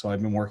practice. So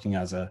I've been working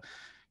as a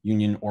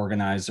union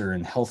organizer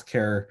in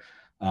healthcare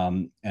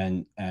and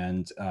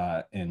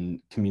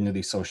in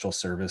community social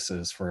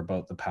services for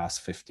about the past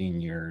 15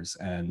 years.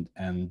 And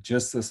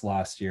just this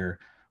last year,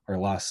 or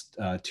last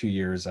 2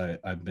 years,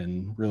 I've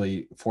been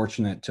really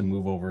fortunate to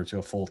move over to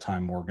a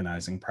full-time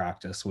organizing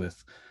practice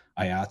with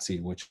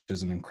IATSE, which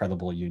is an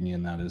incredible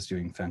union that is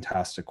doing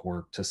fantastic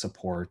work to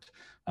support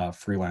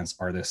freelance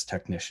artists,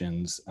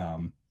 technicians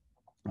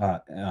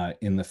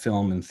in the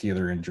film and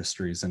theater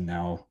industries, and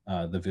now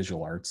the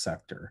visual arts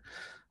sector.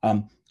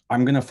 I'm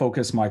going to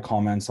focus my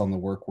comments on the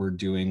work we're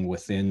doing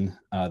within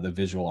the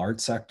visual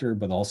arts sector,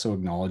 but also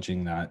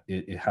acknowledging that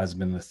it has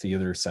been the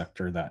theater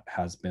sector that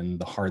has been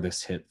the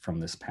hardest hit from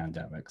this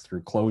pandemic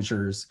through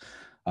closures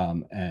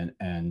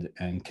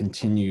and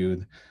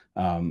continued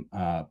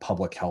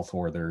public health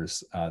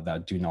orders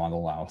that do not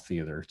allow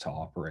theater to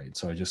operate.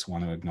 So I just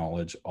want to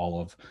acknowledge all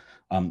of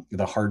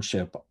the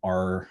hardship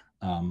our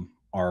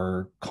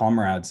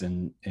comrades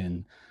in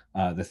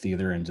the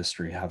theater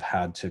industry have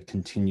had to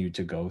continue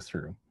to go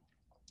through.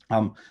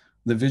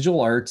 The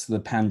visual arts, the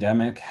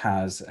pandemic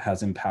has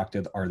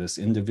impacted artists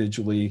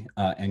individually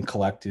and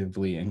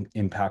collectively, and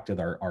impacted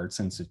our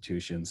arts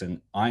institutions. And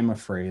I'm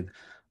afraid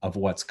of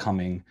what's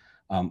coming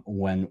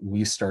when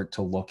we start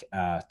to look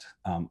at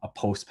a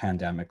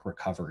post-pandemic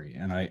recovery.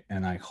 And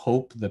I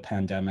hope the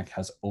pandemic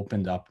has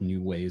opened up new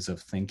ways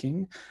of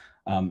thinking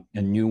and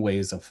new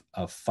ways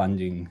of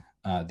funding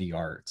the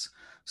arts.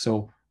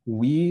 So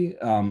we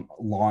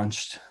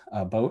launched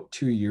about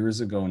 2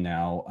 years ago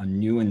now a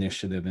new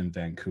initiative in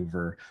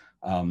Vancouver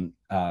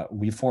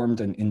we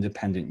formed an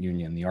independent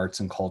union, the Arts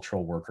and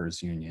Cultural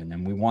Workers Union,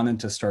 and we wanted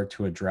to start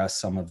to address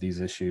some of these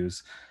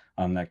issues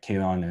that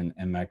Kadon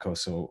and Meko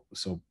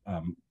so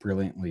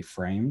brilliantly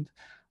framed.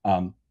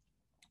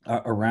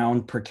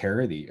 Around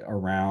precarity,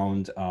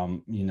 around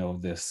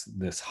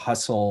this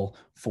hustle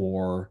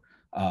for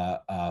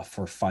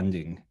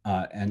funding,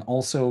 and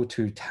also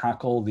to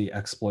tackle the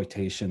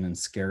exploitation and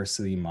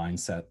scarcity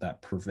mindset that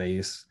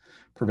pervades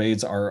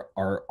our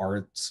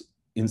arts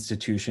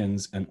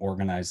institutions and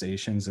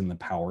organizations and the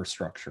power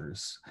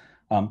structures.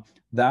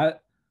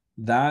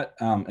 That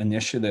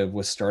initiative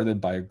was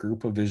started by a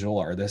group of visual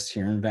artists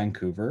here in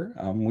Vancouver.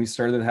 We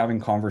started having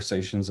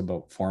conversations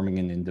about forming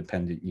an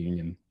independent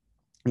union.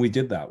 We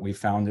did that. We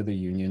founded a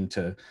union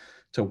to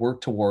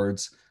work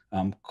towards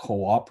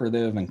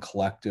cooperative and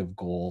collective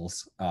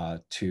goals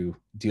to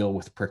deal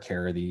with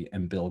precarity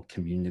and build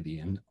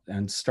community,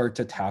 and start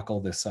to tackle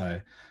this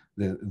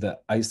the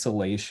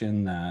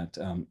isolation that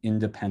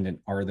independent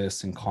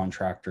artists and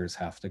contractors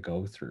have to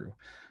go through.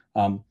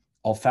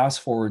 I'll fast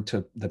forward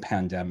to the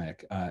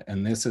pandemic,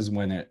 and this is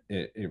when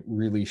it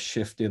really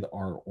shifted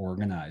our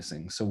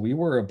organizing. So we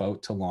were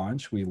about to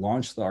we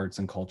launched the Arts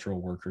and Cultural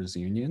Workers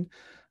Union,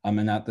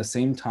 and at the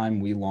same time,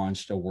 we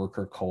launched a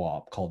worker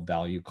co-op called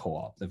Value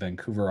Co-op, the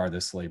Vancouver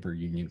Artists Labor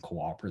Union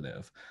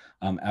Cooperative,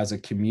 as a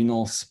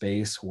communal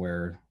space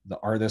where the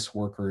artist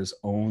workers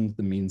owned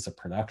the means of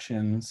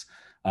productions,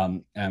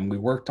 and we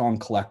worked on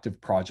collective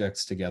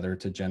projects together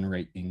to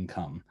generate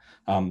income.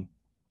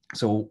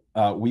 So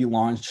we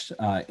launched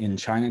in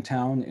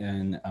Chinatown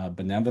in a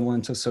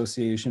Benevolent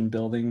Association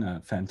building,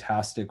 a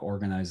fantastic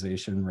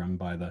organization run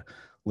by the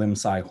Lim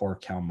Sai Hor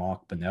Khao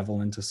Mok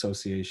Benevolent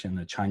Association,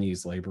 a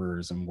Chinese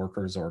laborers and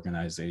workers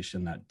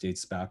organization that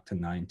dates back to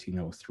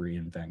 1903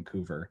 in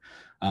Vancouver.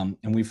 And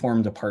we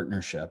formed a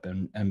partnership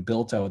and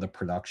built out a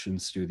production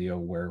studio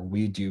where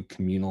we do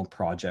communal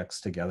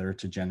projects together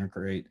to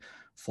generate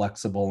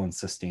flexible and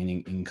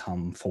sustaining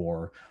income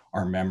for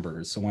our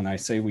members. So when I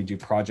say we do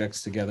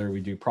projects together, we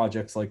do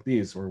projects like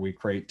these where we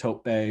create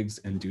tote bags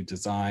and do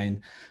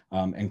design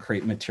and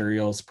create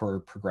materials for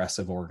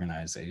progressive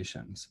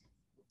organizations.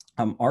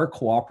 Our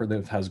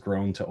cooperative has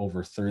grown to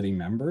over 30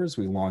 members.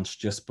 We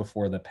launched just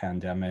before the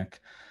pandemic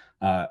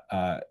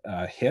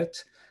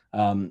hit.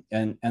 And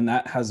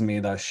that has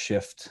made us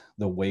shift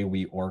the way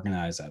we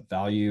organize at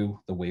Value,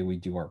 the way we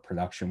do our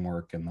production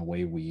work, and the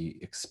way we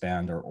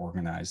expand our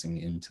organizing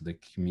into the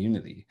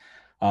community.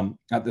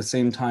 At the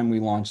same time, we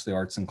launched the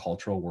Arts and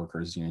Cultural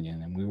Workers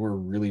Union, and we were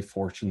really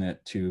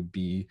fortunate to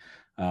be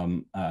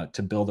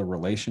to build a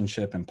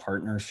relationship and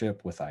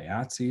partnership with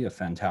IATSE, a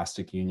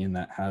fantastic union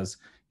that has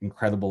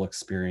incredible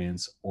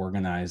experience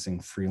organizing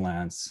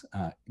freelance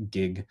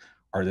gig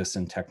artists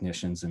and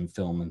technicians in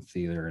film and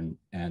theater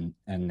and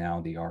now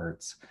the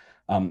arts.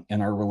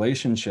 And our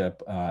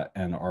relationship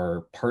and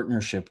our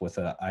partnership with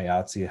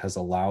IATSE has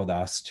allowed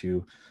us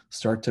to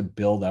start to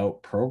build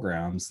out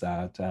programs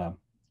that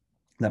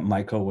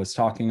Maiko was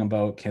talking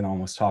about, Kadon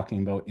was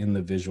talking about in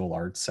the visual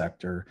arts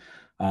sector.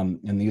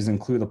 And these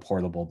include a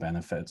portable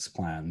benefits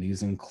plan.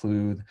 These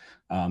include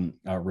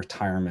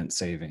retirement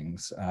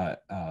savings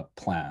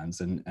plans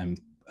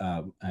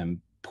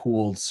and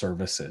pooled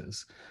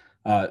services.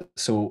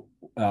 So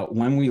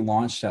when we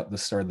launched at the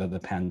start of the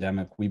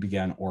pandemic, we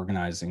began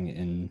organizing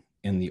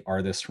in the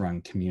artist-run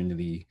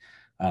community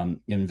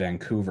in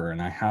Vancouver.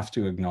 And I have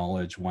to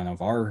acknowledge one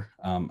of our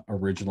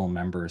original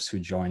members who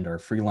joined our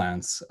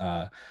freelance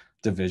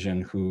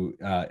division,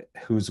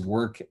 whose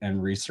work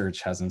and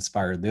research has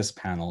inspired this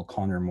panel,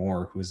 Connor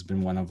Moore, who's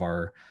been one of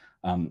our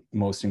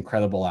most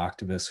incredible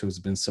activists, who's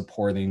been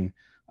supporting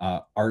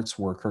arts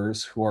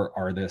workers who are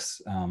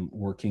artists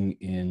working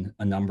in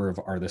a number of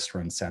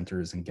artist-run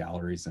centers and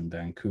galleries in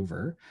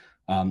Vancouver.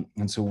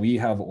 And so we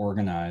have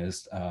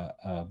organized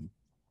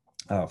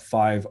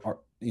 5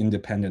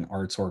 independent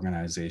arts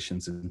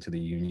organizations into the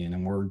union,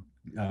 and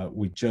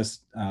we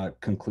just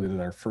concluded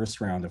our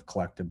first round of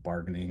collective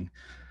bargaining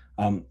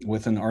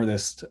with an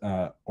artist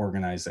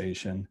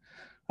organization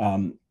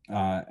and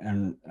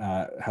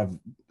have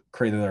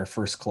created our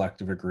first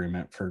collective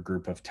agreement for a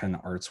group of 10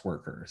 arts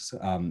workers.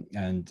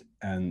 And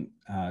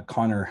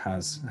Connor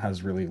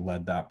has really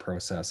led that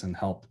process and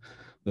helped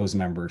those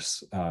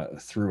members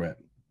through it.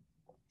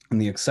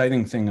 And the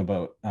exciting thing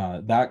about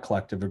that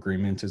collective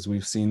agreement is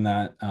we've seen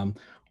that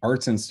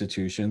arts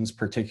institutions,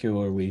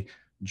 particularly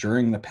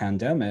during the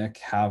pandemic,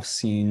 have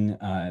seen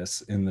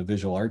in the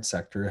visual arts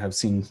sector, have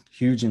seen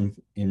huge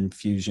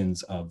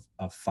infusions of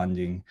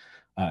funding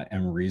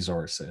and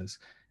resources.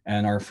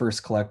 And our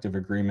first collective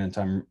agreement,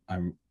 I'm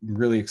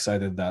really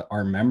excited that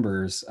our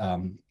members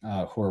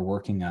who are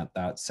working at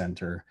that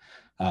center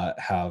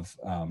have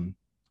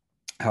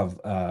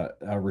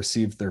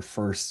received their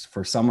first,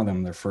 for some of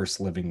them, their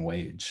first living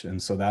wage.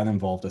 And so that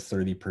involved a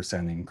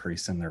 30%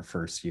 increase in their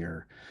first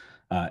year.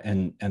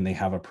 And they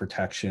have a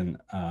protection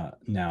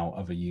now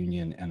of a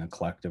union and a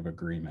collective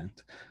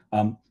agreement.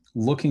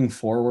 Looking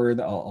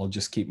forward, I'll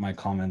just keep my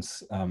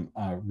comments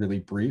really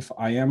brief.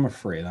 I'm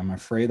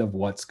afraid of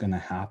what's going to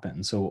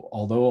happen. So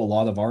although a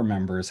lot of our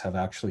members have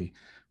actually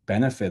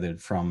benefited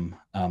from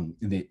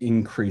the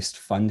increased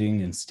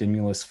funding and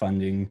stimulus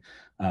funding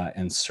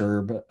and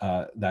CERB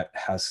that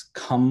has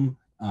come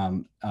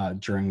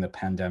during the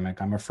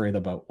pandemic. I'm afraid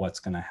about what's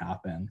going to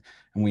happen.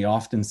 And we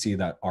often see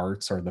that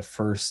arts are the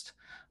first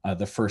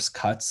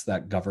cuts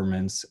that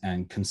governments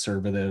and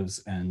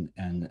conservatives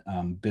and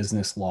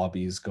business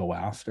lobbies go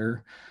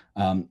after.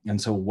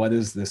 And so what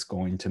is this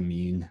going to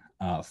mean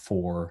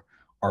for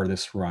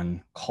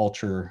artist-run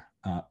culture,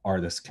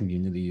 artist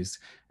communities?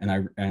 And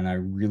I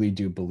really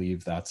do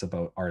believe that's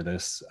about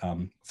artists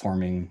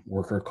forming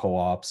worker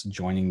co-ops,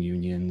 joining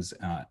unions,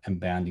 and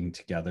banding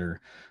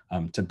together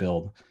to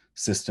build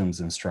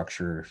systems and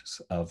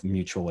structures of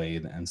mutual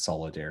aid and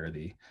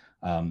solidarity.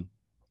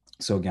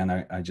 So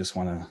again, I just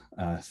want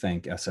to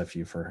thank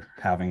SFU for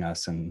having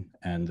us, and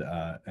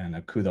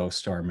a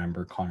kudos to our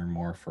member Connor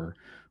Moore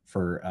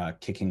for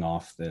kicking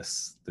off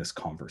this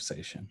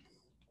conversation.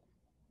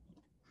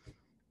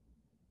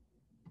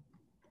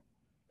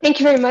 Thank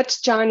you very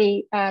much,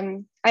 Johnny.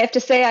 I have to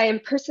say I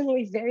am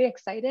personally very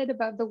excited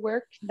about the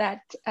work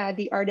that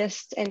the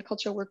Artists and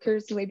Cultural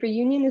Workers Labor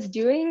Union is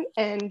doing,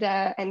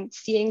 and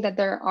seeing that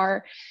there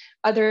are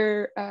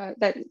other,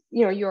 that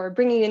you're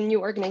bringing in new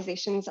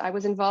organizations. I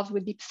was involved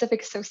with the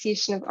Pacific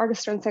Association of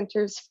Artist-Run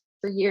Centers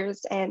for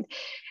years, and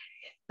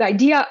the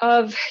idea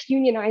of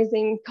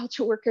unionizing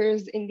cultural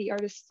workers in the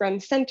artist-run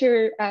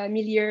center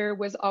milieu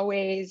was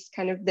always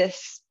kind of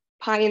this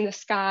pie in the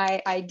sky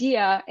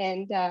idea,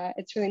 and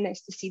it's really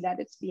nice to see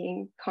that it's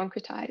being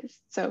concretized.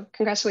 So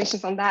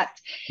congratulations on that.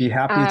 Be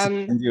happy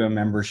to send you a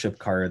membership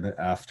card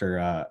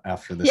after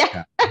this.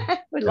 Yeah,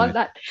 would love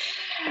that.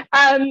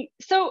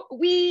 So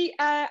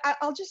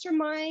I'll just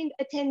remind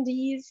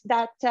attendees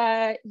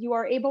that you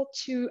are able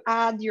to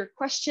add your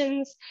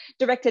questions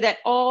directed at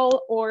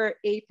all or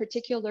a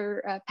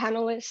particular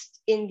panelist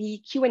in the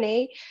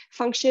Q&A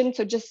function.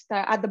 So just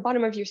at the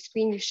bottom of your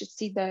screen, you should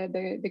see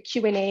the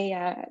Q&A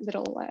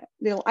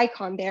little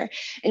icon there,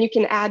 and you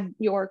can add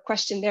your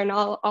question there, and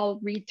I'll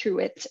read through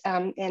it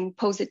and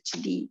pose it to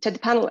the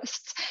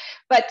panelists.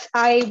 But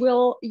I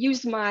will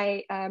use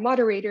my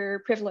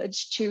moderator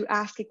privilege to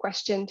ask a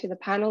question to the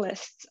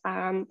panelists.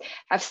 I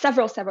have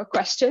several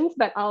questions,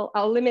 but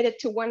I'll limit it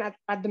to one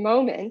at the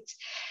moment.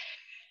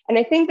 And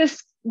I think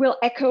this will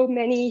echo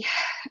many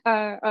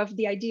of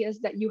the ideas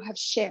that you have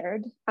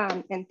shared,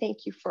 and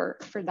thank you for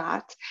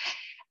that.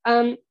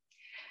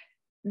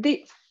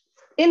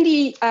 In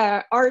the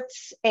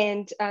arts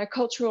and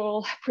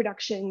cultural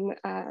production,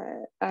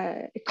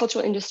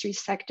 cultural industry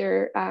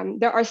sector,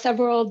 there are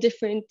several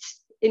different,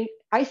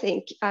 I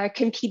think,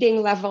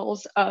 competing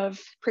levels of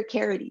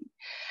precarity,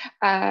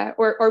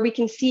 or we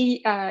can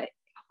see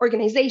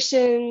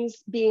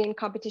organizations being in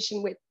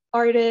competition with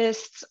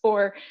artists,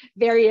 or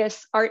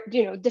various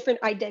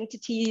different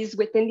identities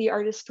within the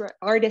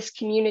artist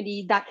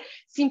community that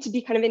seem to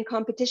be kind of in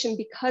competition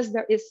because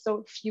there is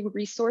so few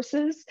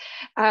resources,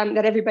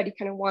 that everybody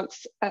kind of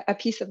wants a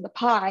piece of the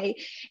pie.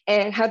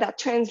 And how that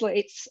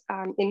translates,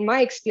 in my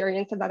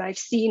experience, and that I've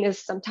seen,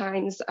 is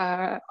sometimes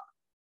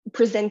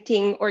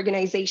presenting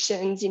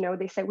organizations,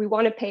 they say, we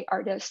want to pay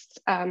artists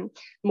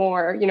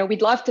more,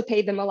 we'd love to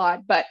pay them a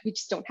lot, but we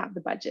just don't have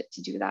the budget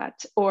to do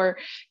that. Or,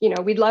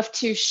 we'd love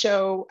to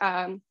show,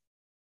 I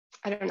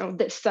don't know,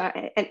 this,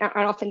 and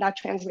often that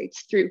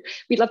translates through,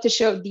 we'd love to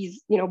show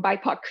these,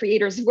 BIPOC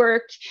creators'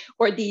 work,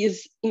 or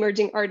these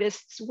emerging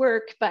artists'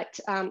 work, but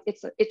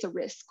it's a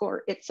risk,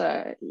 or it's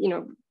a,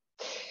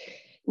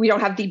 we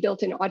don't have the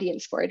built-in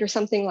audience for it, or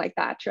something like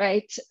that,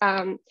 right?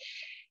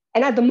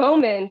 And at the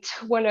moment,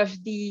 one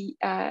of the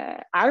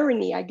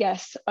irony, I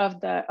guess, of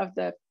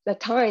the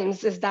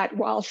times is that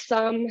while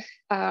some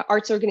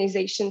arts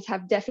organizations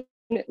have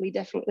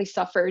definitely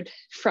suffered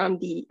from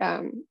the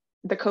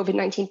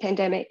COVID-19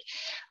 pandemic,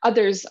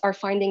 others are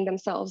finding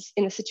themselves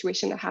in a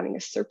situation of having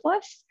a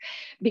surplus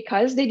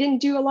because they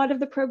didn't do a lot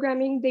of the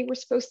programming they were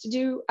supposed to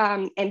do,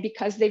 and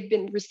because they've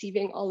been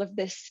receiving all of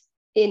this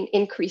in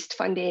increased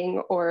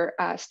funding or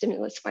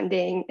stimulus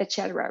funding,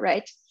 etc.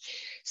 Right?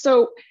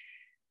 So,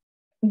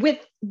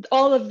 with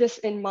all of this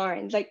in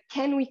mind,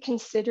 can we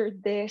consider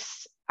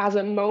this as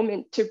a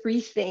moment to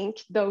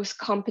rethink those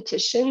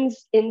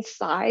competitions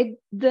inside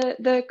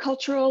the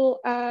cultural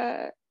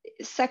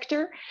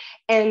sector?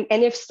 And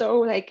if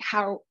so,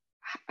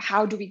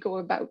 how do we go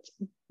about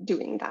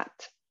doing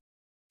that?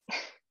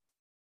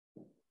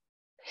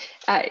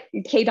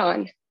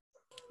 Kadon.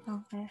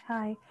 Okay,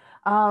 hi.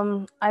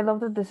 I love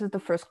that this is the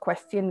first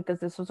question, because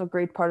this was a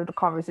great part of the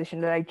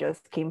conversation that I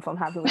just came from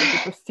having with a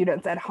group of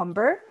students at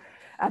Humber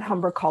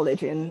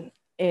College in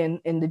the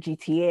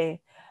GTA.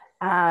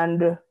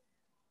 And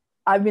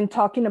I've been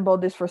talking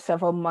about this for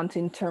several months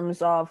in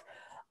terms of,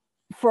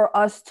 for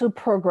us to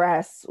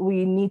progress,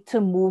 we need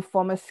to move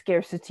from a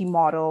scarcity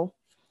model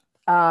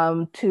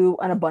to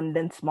an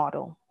abundance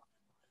model.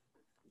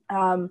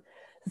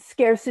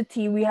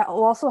 Scarcity, we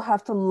also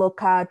have to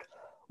look at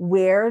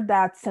where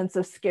that sense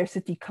of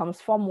scarcity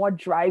comes from, what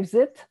drives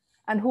it,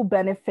 and who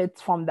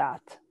benefits from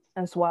that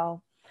as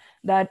well.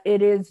 That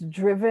it is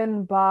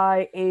driven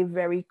by a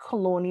very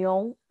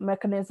colonial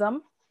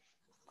mechanism,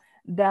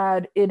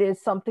 that it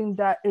is something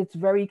that it's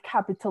very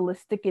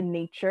capitalistic in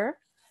nature.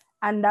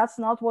 And that's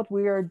not what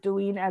we are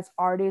doing as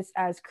artists,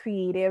 as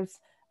creatives,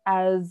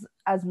 as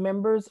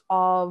members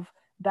of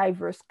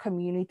diverse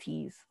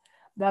communities.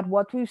 That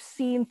what we've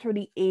seen through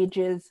the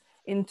ages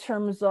in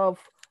terms of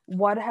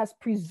what has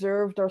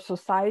preserved our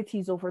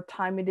societies over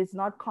time, it is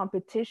not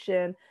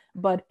competition,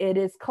 but it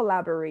is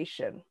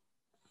collaboration.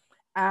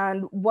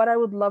 And what I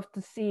would love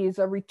to see is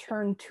a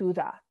return to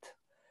that,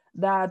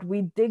 that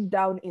we dig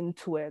down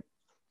into it.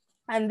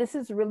 And this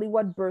is really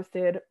what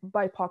birthed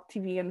BIPOC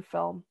TV and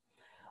film.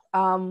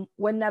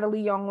 When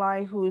Natalie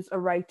Younglai, who's a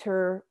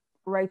writer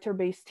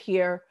based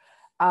here,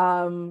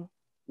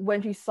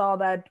 when she saw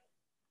that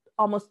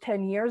almost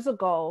 10 years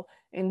ago,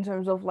 in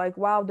terms of like,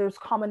 wow, there's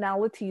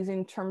commonalities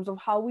in terms of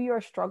how we are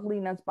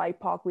struggling as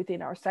BIPOC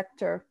within our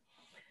sector,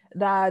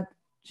 that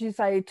she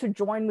decided to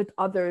join with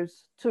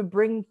others to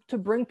bring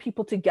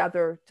people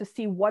together to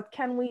see what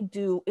can we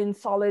do in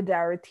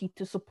solidarity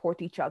to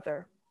support each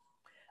other.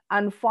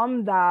 And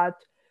from that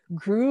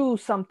grew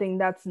something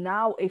that's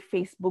now a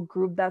Facebook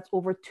group that's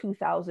over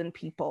 2,000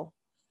 people.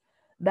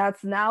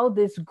 That's now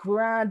this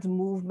grand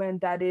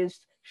movement that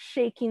is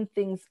shaking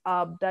things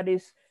up, that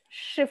is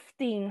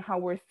shifting how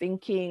we're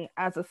thinking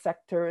as a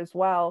sector as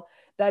well.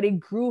 That it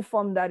grew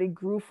from that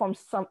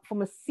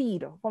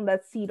seed, from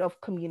that seed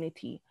of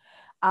community.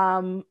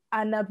 And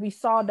that we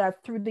saw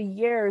that through the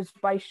years,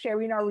 by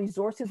sharing our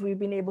resources, we've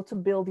been able to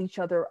build each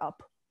other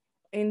up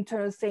in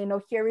terms of saying,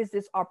 no, here is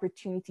this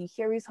opportunity,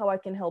 here is how I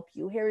can help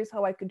you, here is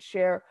how I could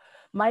share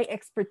my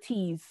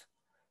expertise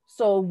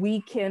so we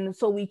can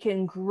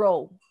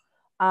grow.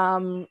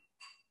 And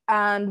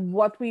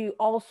what we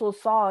also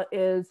saw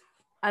is,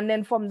 and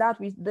then from that,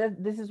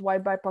 this is why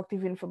BIPOC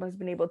TV and Film has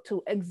been able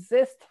to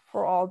exist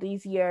for all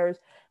these years.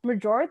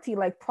 Majority,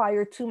 like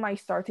prior to my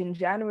start in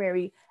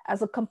January,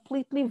 as a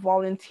completely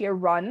volunteer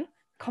run,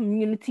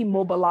 community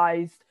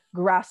mobilized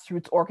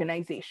grassroots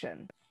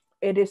organization.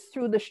 It is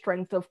through the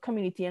strength of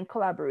community and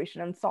collaboration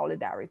and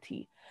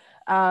solidarity.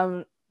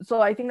 So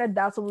I think that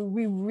that's what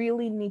we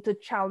really need to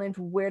challenge,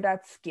 where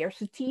that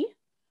scarcity,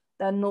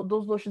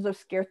 those notions of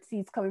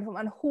scarcity is coming from,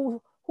 and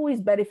who is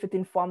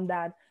benefiting from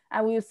that.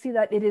 And we will see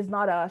that it is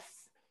not us.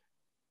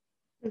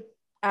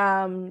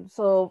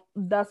 So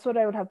that's what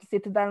I would have to say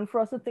to that. And for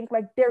us to think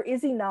like there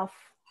is enough.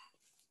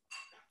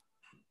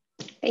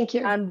 Thank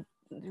you. And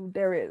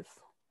there is.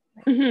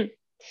 Mm-hmm.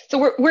 So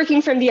we're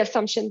working from the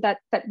assumption that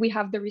we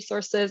have the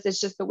resources. It's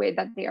just the way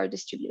that they are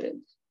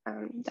distributed.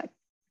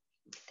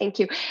 Thank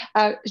you.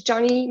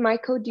 Johnny,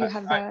 Michael, do you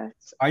have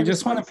I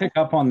just want to pick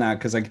up on that,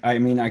 because I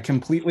mean, I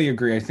completely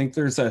agree. I think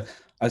there's a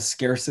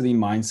scarcity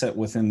mindset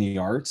within the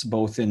arts,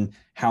 both in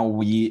how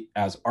we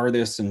as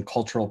artists and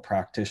cultural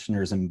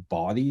practitioners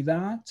embody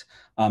that,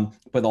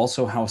 but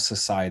also how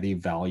society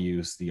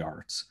values the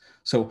arts.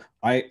 So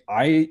I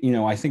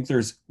think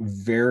there's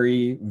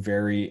very,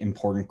 very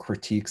important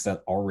critiques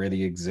that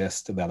already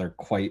exist that are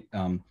quite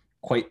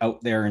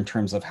out there in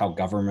terms of how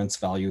governments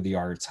value the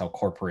arts, how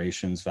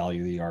corporations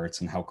value the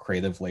arts, and how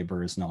creative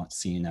labor is not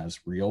seen as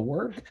real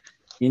work.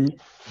 In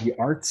the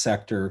arts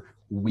sector,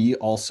 we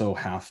also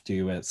have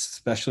to,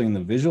 especially in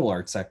the visual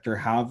arts sector,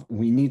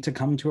 we need to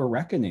come to a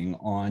reckoning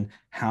on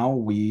how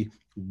we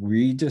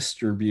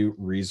redistribute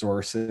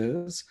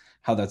resources,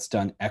 how that's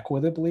done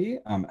equitably,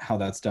 how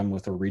that's done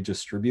with a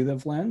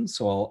redistributive lens.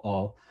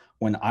 So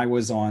when I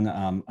was on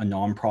a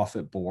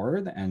nonprofit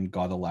board and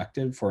got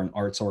elected for an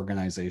arts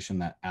organization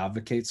that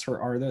advocates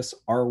for artists,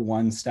 our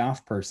one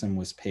staff person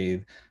was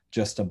paid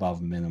just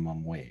above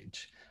minimum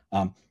wage.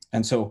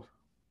 And so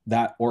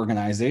that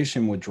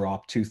organization would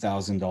drop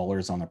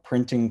 $2,000 on a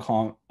printing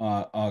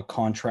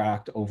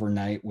contract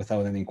overnight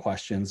without any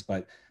questions.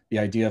 But the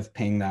idea of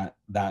paying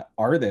that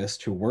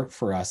artist who worked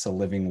for us a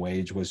living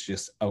wage was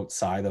just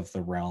outside of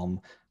the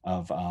realm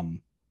of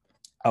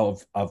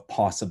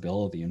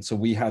possibility. And so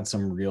we had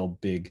some real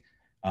big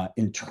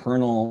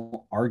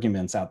internal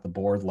arguments at the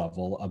board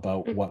level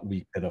about what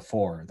we could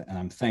afford. And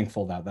I'm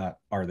thankful that that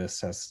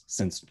artist has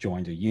since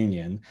joined a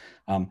union,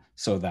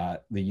 so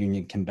that the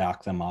union can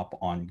back them up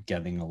on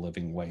getting a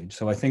living wage.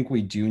 So I think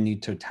we do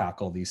need to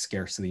tackle these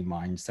scarcity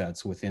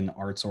mindsets within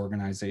arts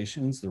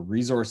organizations. The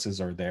resources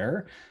are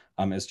there.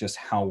 It's just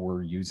how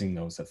we're using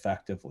those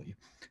effectively.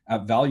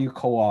 At Value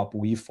Co-op,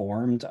 we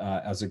formed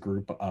as a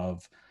group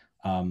of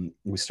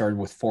we started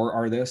with 4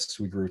 artists,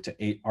 we grew to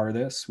 8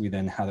 artists. We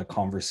then had a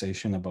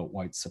conversation about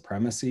white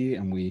supremacy,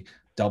 and we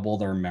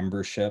doubled our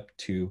membership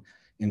to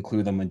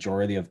include a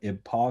majority of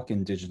IBPOC,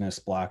 Indigenous,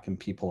 Black, and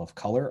people of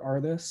color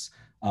artists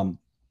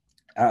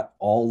at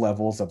all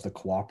levels of the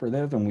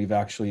cooperative. And we've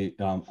actually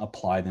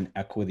applied an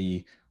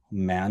equity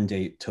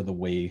mandate to the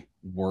way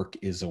work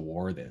is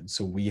awarded.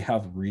 So we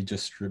have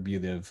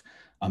redistributive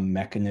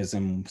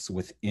mechanisms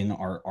within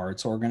our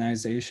arts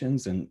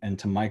organizations. And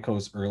to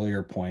Maiko's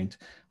earlier point,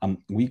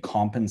 we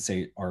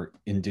compensate our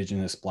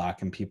Indigenous,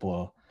 Black, and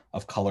people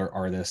of color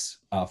artists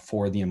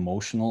for the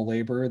emotional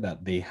labor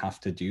that they have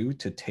to do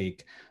to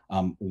take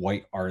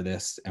white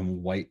artists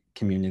and white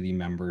community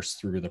members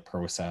through the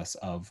process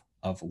of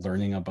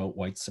learning about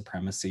white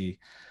supremacy,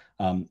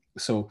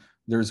 So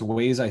there's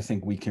ways I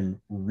think we can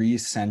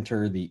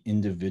recenter the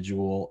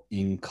individual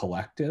in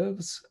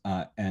collectives,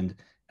 and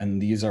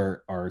these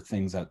are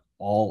things that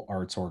all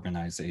arts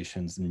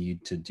organizations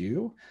need to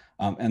do.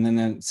 And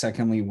then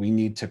secondly, we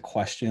need to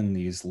question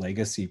these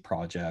legacy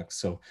projects.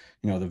 So,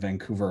 the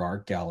Vancouver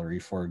Art Gallery,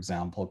 for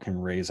example, can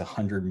raise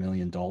 $100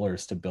 million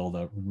to build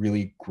a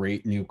really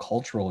great new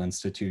cultural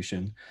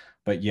institution,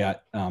 but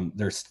yet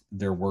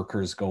their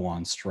workers go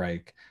on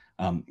strike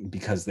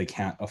because they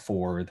can't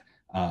afford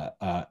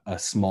a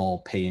small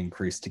pay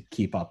increase to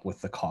keep up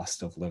with the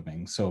cost of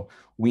living. So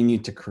we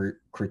need to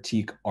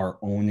critique our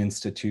own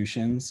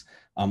institutions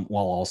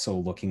while also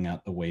looking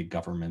at the way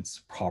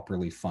governments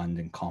properly fund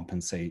and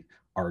compensate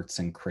arts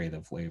and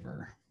creative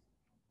labor.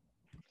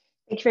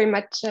 Thank you very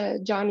much,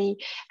 Johnny.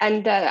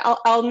 And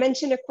I'll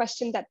mention a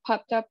question that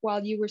popped up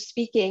while you were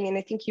speaking, and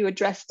I think you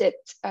addressed it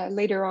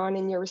later on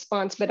in your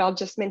response, but I'll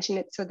just mention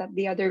it so that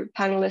the other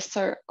panelists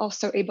are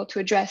also able to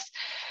address.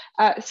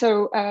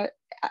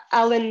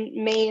 Alan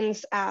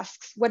Maynes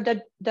asks, what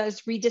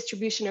does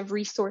redistribution of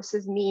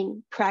resources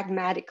mean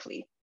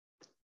pragmatically?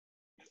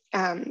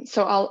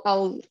 So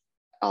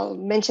I'll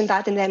mention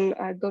that and then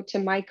go to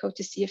Maiko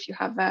to see if you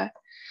have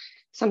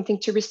something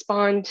to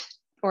respond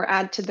or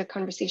add to the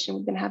conversation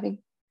we've been having.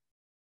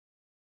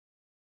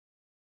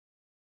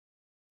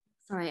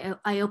 Sorry,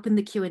 I opened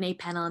the Q&A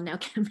panel and now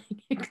can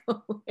make it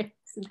go away.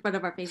 It's in front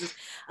of our faces.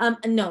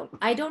 No,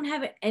 I don't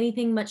have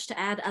anything much to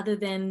add other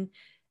than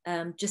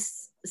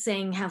just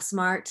saying how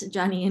smart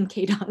Johnny and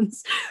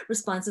Kadon's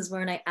responses were,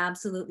 and I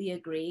absolutely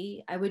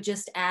agree. I would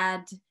just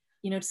add,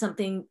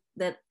 something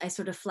that I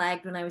sort of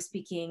flagged when I was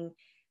speaking,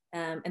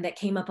 and that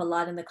came up a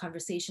lot in the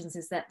conversations,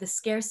 is that the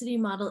scarcity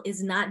model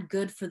is not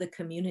good for the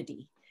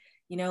community.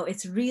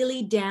 It's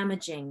really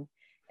damaging.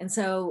 And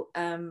so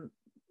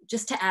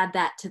just to add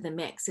that to the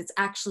mix, it's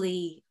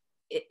actually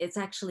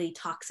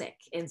toxic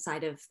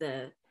inside of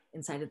the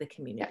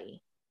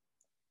community.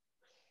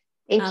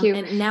 Thank you.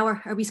 And now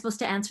are we supposed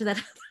to answer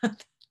that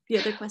the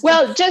other question?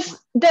 Well, just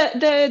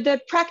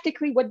the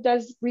practically, what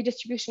does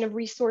redistribution of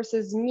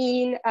resources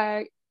mean?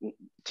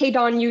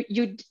 Kadon,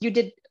 you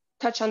did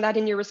touch on that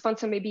in your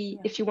response, so maybe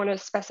if you want to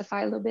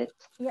specify a little bit.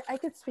 Yeah, I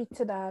could speak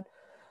to that.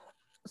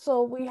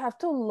 So we have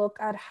to look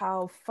at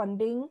how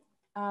funding,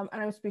 and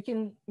I'm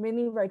speaking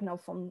mainly right now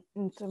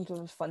in terms of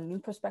a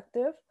funding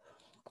perspective,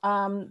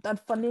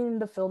 that funding in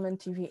the film and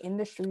TV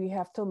industry, we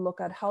have to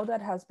look at how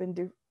that has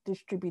been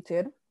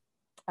distributed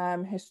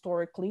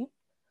historically,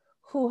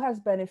 who has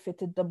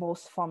benefited the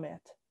most from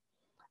it,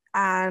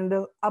 and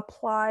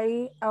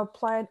apply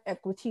an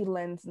equity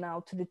lens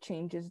now to the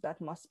changes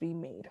that must be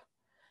made.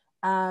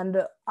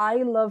 And I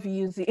love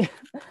using,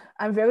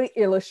 I'm very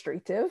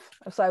illustrative,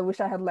 so I wish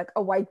I had like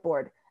a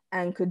whiteboard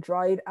and could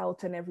draw it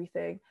out and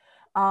everything.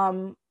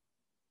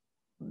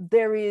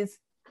 There's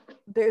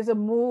a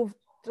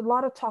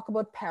lot of talk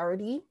about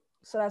parity.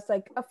 So that's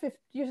like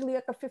usually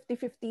like a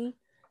 50-50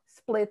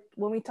 split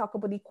when we talk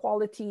about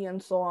equality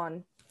and so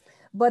on.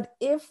 But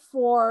if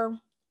for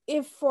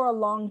a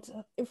long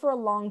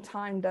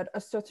time that a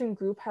certain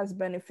group has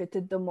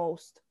benefited the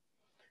most,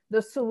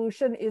 the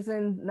solution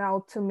isn't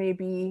now to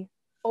maybe,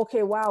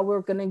 okay, wow,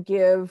 we're going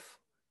to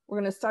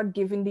start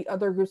giving the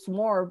other groups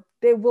more.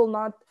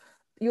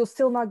 You'll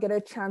still not get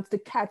a chance to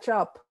catch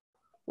up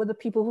with the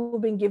people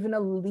who've been given a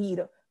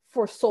lead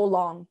for so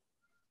long.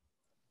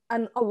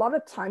 And a lot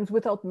of times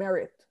without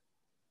merit,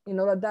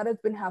 that has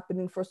been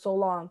happening for so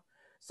long.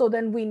 So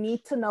then we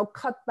need to now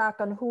cut back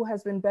on who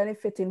has been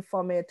benefiting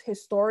from it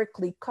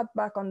historically, cut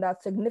back on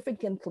that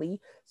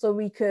significantly so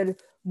we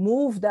could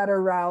move that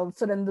around.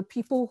 So then the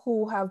people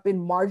who have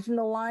been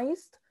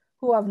marginalized,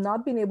 who have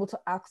not been able to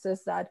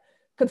access that,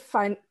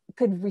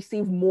 could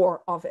receive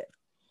more of it.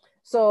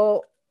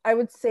 So I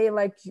would say,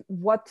 like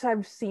what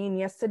I've seen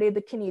yesterday,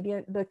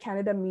 the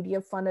Canada Media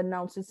Fund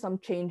announces some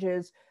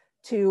changes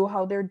to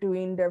how they're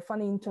doing their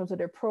funding in terms of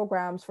their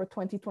programs for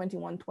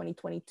 2021,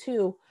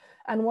 2022.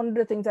 And one of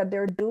the things that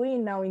they're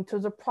doing now in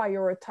terms of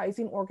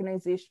prioritizing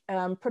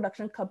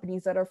production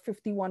companies that are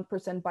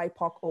 51%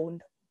 BIPOC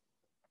owned.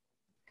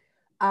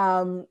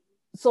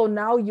 So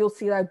now you'll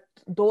see that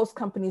those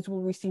companies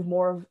will receive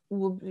more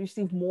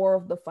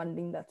of the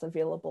funding that's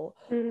available.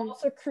 Mm-hmm.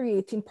 Also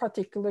creating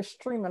particular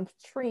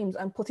streams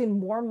and putting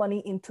more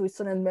money into it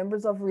so that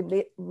members of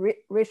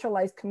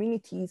racialized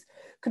communities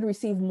could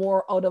receive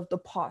more out of the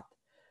pot.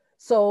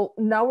 So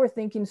now we're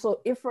thinking,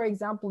 so if, for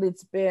example,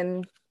 it's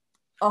been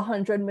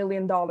 $100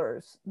 million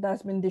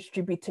that's been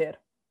distributed,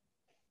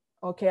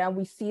 okay, and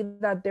we see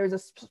that there's a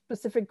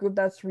specific group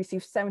that's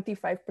received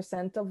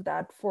 75% of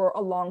that for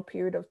a long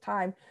period of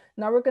time.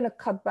 Now we're going to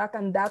cut back,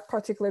 and that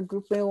particular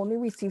group may only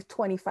receive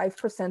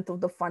 25%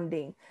 of the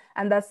funding,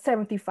 and that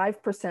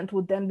 75%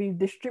 would then be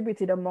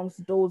distributed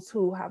amongst those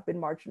who have been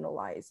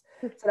marginalized.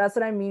 So that's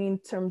what I mean in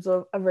terms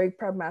of a very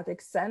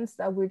pragmatic sense,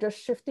 that we're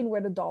just shifting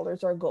where the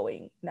dollars are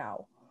going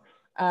now.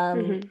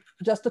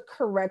 Just to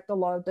correct a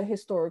lot of the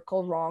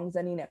historical wrongs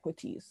and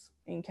inequities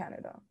in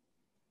Canada.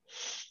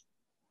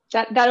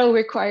 That'll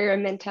require a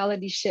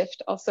mentality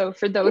shift also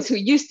for those who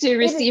used to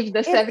receive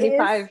the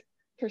 75.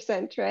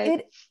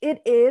 right?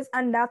 It is,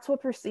 and that's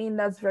what we're seeing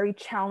that's very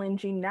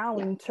challenging now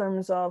in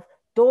terms of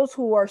those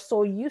who are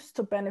so used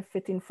to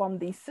benefiting from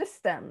these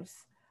systems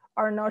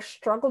are now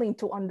struggling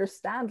to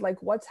understand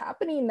like what's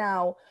happening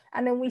now.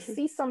 And then we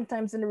see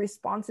sometimes in the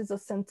responses a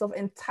sense of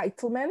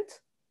entitlement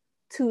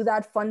to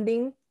that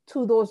funding,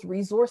 to those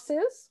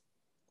resources,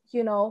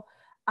 you know.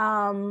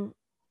 And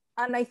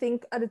I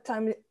think at a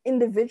time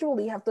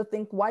individually have to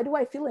think, why do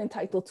I feel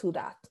entitled to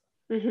that?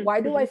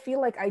 Why do I feel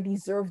like I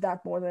deserve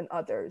that more than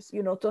others?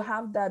 You know, to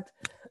have that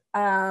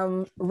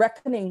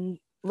reckoning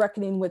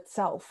with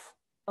self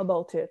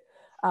about it.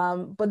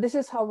 But this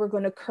is how we're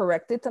going to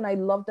correct it. And I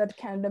love that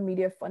Canada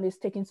Media Fund is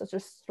taking such a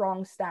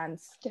strong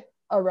stance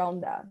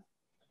around that.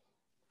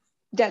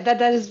 Yeah,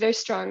 that is very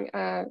strong.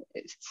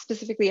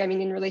 Specifically, I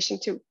mean, in relation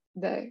to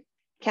the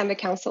Canada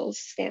Council's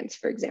stance,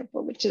 for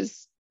example, which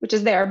is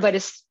there, but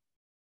is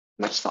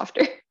much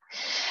softer.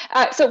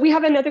 So we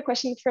have another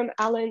question from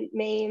Alan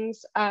Maines,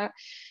 and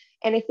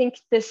I think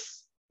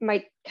this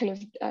might kind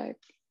of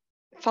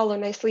follow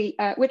nicely.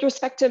 With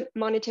respect to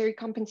monetary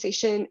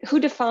compensation, who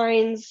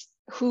defines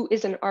who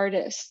is an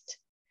artist,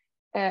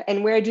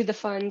 and where do the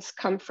funds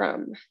come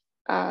from?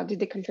 Do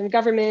they come from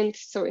government,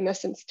 so in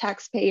essence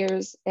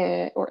taxpayers,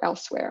 or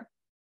elsewhere?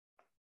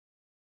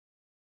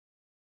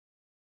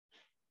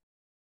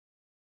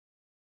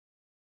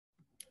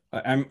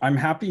 I'm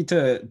happy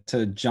to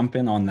jump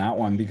in on that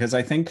one, because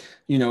I think,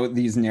 you know,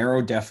 these narrow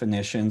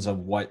definitions of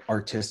what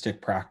artistic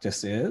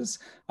practice is,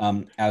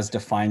 as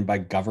defined by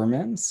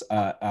governments,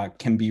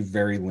 can be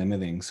very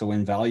limiting. So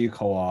in Value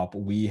Co-op,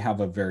 we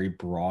have a very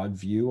broad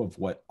view of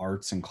what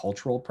arts and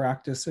cultural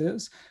practice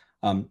is,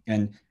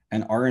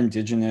 and our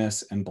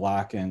Indigenous and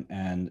Black and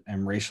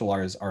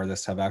racialized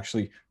artists have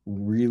actually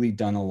really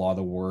done a lot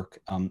of work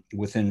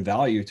within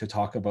Value to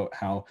talk about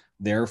how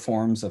their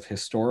forms of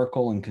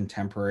historical and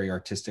contemporary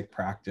artistic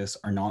practice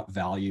are not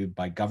valued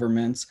by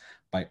governments,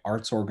 by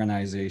arts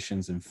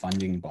organizations and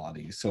funding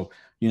bodies. So,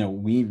 you know,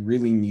 we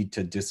really need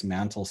to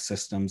dismantle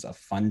systems of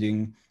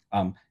funding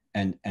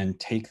and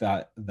take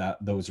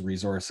those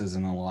resources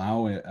and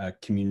allow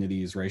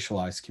communities,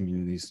 racialized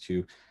communities,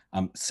 to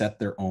set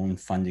their own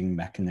funding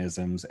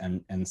mechanisms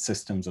and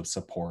systems of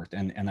support.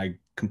 And I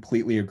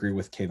completely agree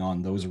with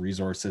Kadon. Those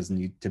resources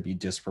need to be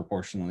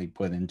disproportionately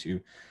put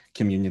into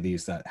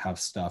communities that have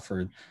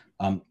suffered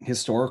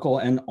historical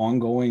and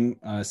ongoing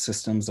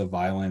systems of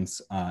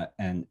violence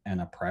and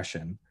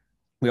oppression.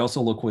 We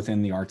also look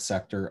within the arts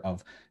sector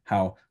of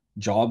how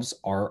jobs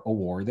are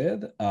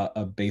awarded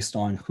based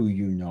on who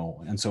you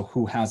know, and so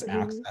who has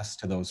access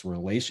to those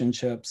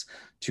relationships,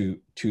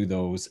 to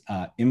those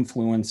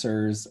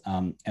influencers,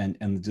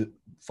 and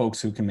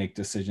folks who can make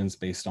decisions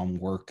based on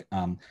work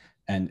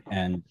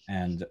and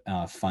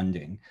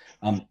funding.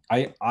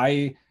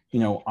 I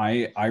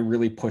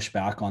really push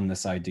back on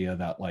this idea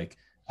that, like,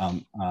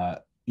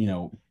 you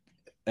know,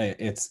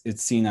 it's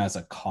seen as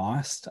a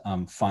cost,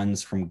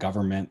 funds from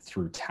government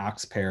through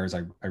taxpayers.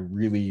 I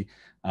really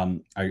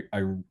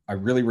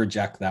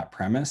reject that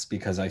premise,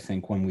 because I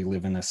think when we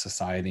live in a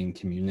society and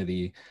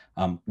community,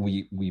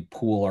 we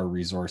pool our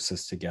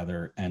resources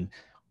together, and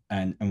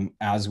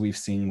as we've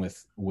seen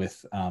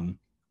with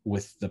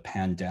the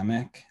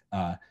pandemic,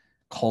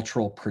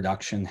 cultural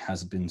production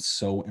has been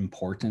so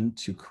important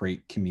to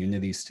create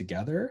communities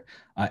together.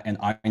 And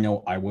I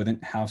know I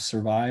wouldn't have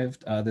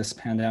survived this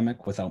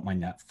pandemic without my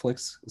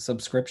Netflix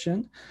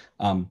subscription,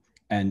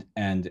 and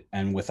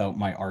without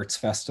my arts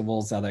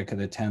festivals that I could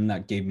attend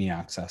that gave me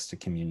access to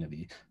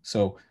community.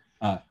 So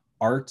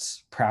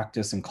arts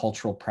practice and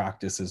cultural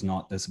practice is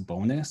not this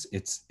bonus.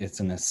 It's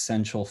an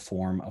essential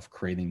form of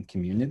creating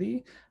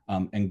community.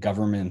 And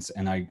governments,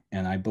 and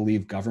I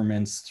believe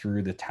governments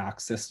through the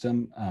tax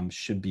system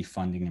should be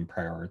funding and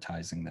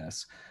prioritizing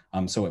this.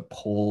 So it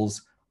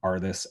pulls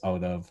artists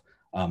out of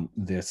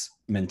this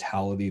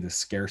mentality, the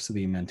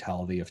scarcity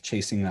mentality of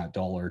chasing that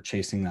dollar,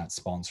 chasing that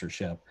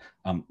sponsorship.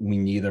 We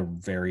need a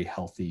very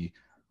healthy,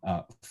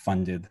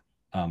 funded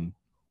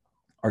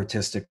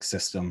artistic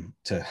system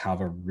to have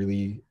a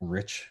really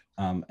rich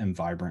and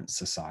vibrant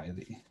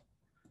society.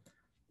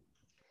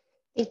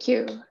 Thank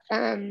you.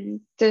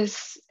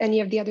 Does any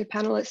of the other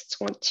panelists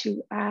want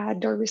to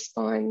add or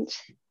respond?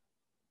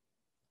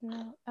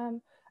 No,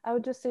 I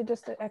would just say,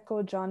 just to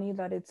echo Johnny,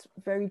 that it's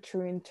very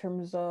true in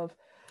terms of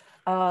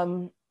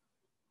when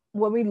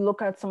we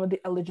look at some of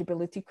the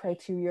eligibility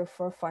criteria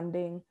for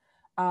funding,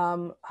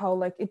 how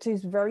like it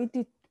is very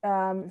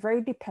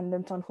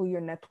dependent on who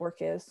your network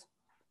is.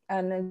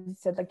 And as you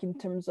said, like in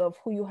terms of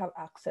who you have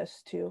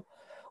access to.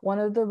 One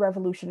of the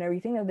revolutionary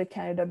things that the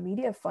Canada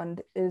Media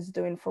Fund is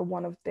doing for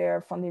one of their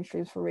funding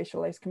streams for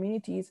racialized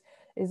communities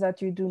is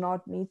that you do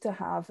not need to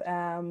have,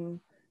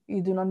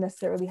 you do not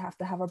necessarily have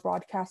to have a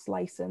broadcast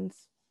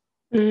license.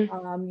 You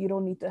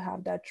don't need to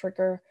have that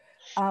trigger.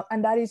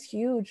 And that is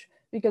huge,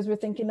 because we're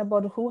thinking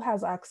about who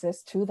has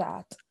access to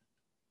that,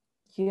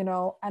 you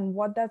know, and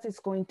what that is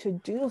going to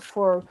do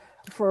for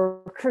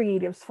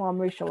creatives from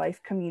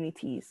racialized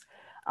communities.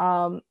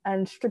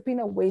 And stripping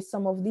away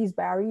some of these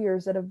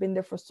barriers that have been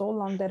there for so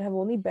long that have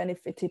only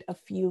benefited a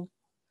few.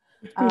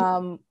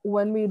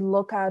 When we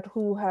look at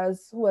who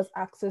has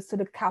access to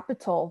the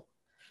capital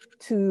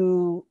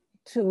to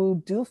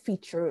do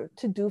feature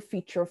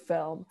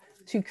film,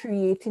 to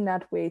create in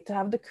that way, to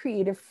have the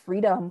creative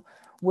freedom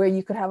where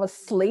you could have a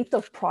slate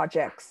of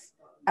projects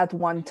at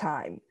one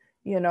time,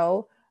 you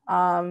know,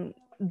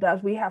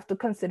 that we have to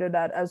consider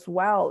that as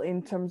well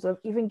in terms of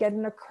even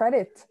getting a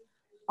credit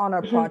on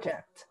a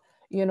project,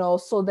 you know,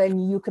 so then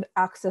you could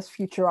access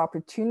future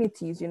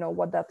opportunities, you know,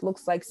 what that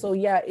looks like. So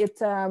yeah,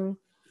 it's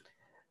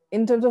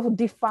in terms of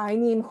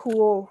defining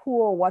who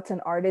or what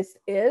an artist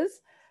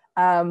is,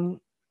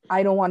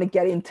 I don't want to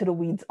get into the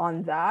weeds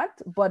on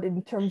that, but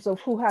in terms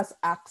of who has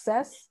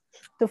access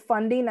to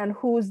funding and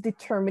who's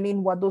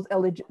determining what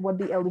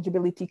the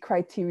eligibility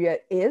criteria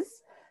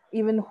is,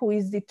 even who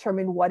is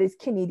determining what is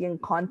Canadian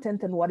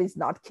content and what is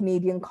not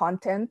Canadian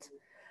content,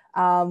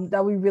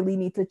 that we really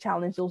need to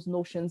challenge those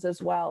notions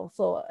as well.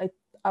 So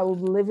I will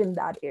live in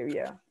that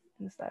area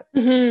instead.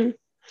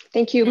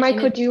 Thank you.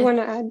 Michael, do you want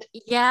to add?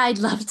 Yeah, I'd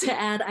love to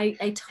add.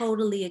 I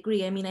totally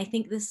agree. I mean, I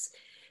think this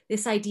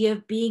idea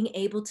of being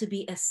able to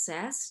be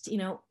assessed, you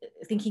know,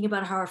 thinking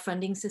about how our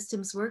funding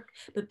systems work,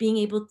 but being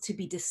able to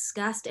be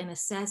discussed and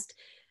assessed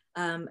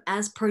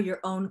as per your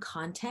own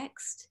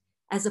context,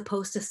 as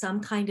opposed to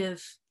some kind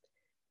of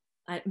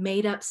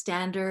made up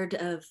standard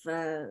of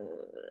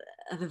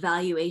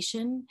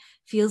evaluation,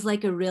 feels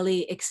like a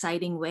really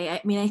exciting way.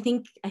 I mean, I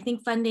think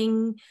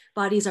funding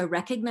bodies are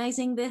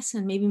recognizing this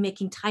and maybe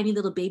making tiny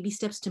little baby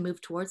steps to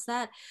move towards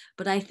that.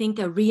 But I think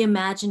a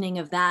reimagining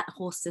of that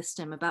whole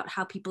system about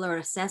how people are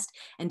assessed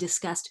and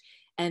discussed,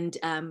 and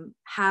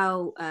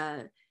how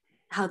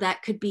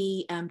that could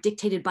be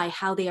dictated by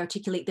how they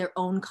articulate their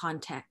own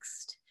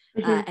context,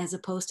 as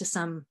opposed to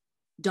some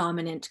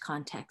dominant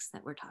context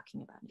that we're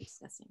talking about and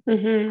discussing.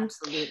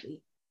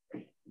 Absolutely.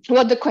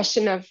 Well, the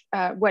question of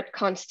what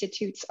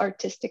constitutes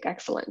artistic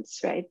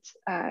excellence, right,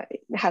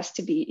 has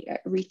to be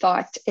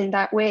rethought in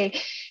that way,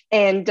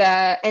 and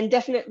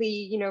definitely,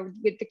 you know,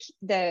 with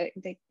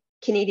the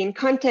Canadian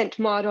content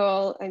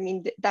model, I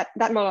mean, that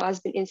model has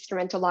been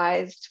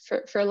instrumentalized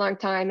for a long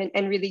time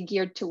and really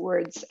geared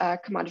towards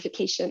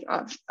commodification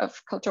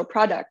of cultural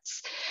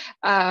products,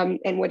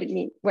 and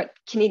what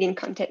Canadian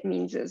content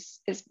means is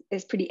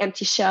pretty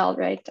empty shell,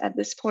 right, at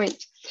this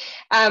point.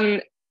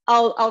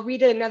 I'll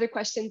read another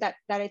question that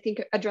I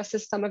think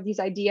addresses some of these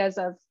ideas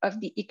of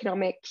the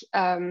economic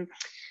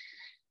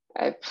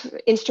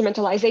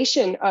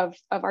instrumentalization of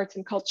arts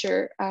and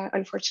culture,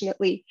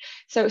 unfortunately.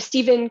 So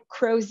Stephen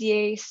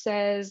Crozier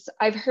says,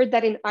 I've heard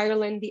that in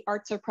Ireland, the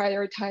arts are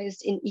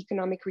prioritized in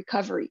economic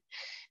recovery.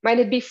 Might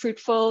it be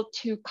fruitful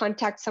to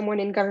contact someone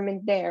in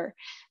government there?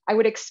 I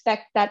would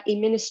expect that a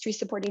ministry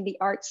supporting the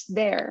arts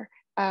there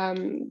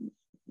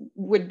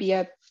would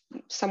be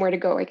somewhere to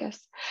go, I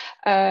guess.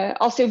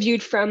 Also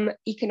viewed from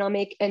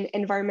economic and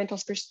environmental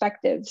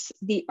perspectives,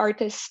 the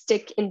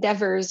artistic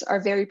endeavors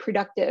are very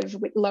productive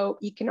with low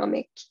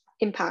economic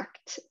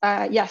impact.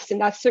 Yes,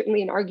 and that's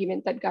certainly an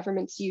argument that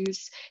governments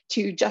use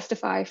to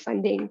justify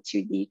funding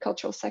to the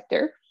cultural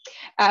sector.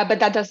 But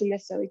that doesn't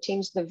necessarily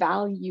change the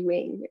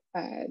valuing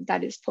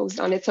that is posed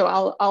on it. So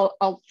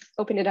I'll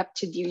open it up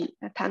to the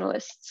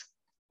panelists.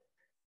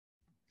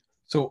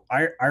 So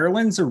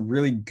Ireland's a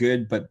really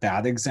good but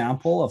bad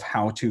example of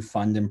how to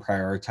fund and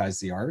prioritize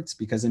the arts,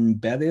 because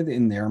embedded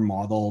in their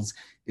models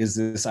is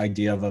this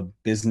idea of a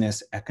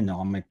business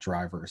economic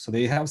driver. So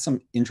they have some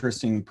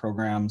interesting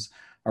programs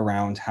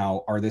around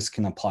how artists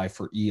can apply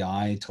for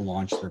EI to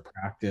launch their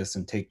practice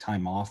and take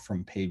time off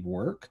from paid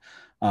work.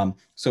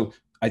 So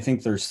I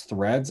think there's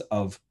threads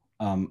of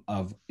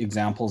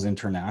examples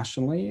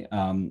internationally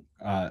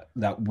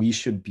that we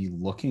should be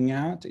looking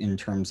at in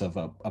terms of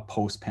a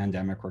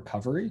post-pandemic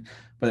recovery.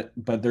 But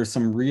there's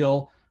some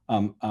real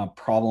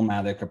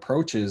problematic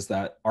approaches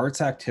that arts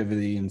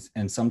activity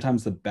and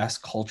sometimes the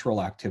best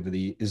cultural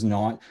activity is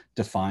not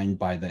defined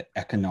by the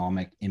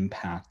economic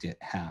impact it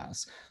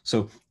has.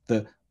 So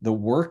the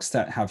works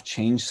that have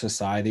changed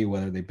society,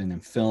 whether they've been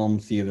in film,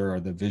 theater, or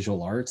the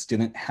visual arts,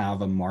 didn't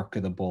have a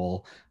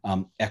marketable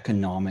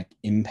economic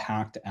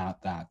impact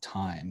at that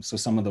time. So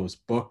some of those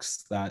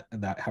books that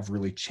have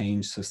really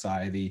changed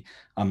society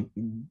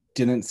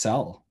didn't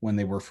sell when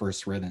they were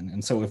first written.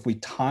 And so if we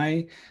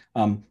tie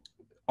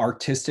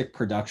artistic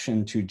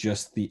production to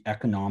just the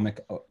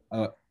economic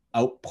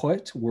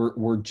output,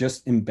 we're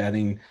just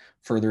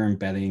further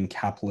embedding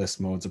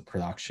capitalist modes of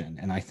production.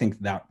 And I think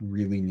that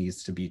really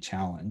needs to be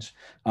challenged.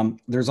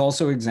 There's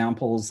also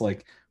examples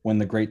like when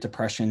the Great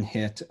Depression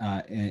hit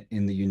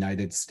in the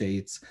United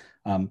States,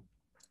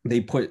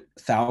 they put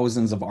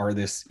thousands of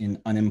artists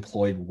in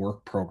unemployed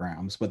work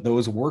programs, but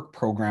those work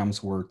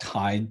programs were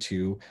tied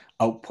to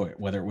output,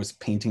 whether it was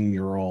painting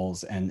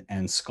murals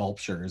and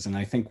sculptures. And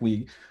I think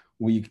when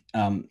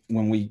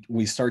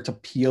we start to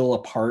peel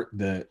apart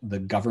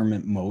the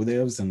government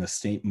motives and the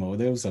state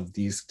motives of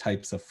these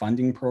types of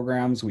funding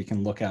programs, we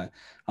can look at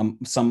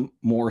some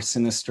more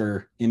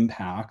sinister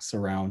impacts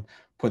around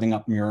putting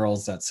up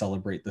murals that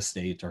celebrate the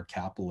state or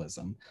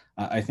capitalism.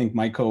 I think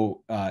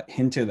Maiko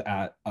hinted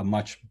at a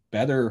much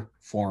better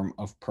form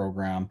of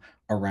program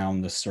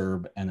around the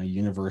CERB and a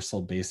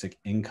universal basic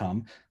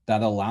income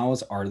that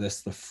allows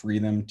artists the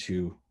freedom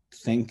to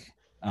think,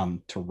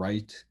 to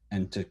write,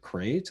 and to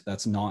create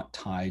that's not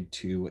tied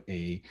to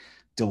a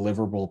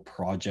deliverable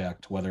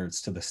project, whether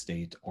it's to the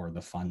state or the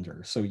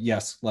funder. So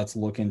yes, let's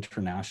look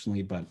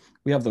internationally, but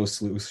we have those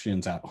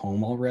solutions at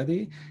home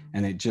already.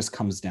 And it just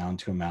comes down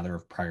to a matter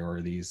of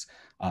priorities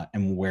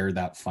and where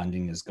that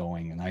funding is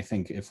going. And I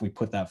think if we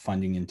put that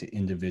funding into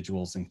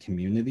individuals and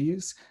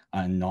communities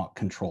and not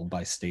controlled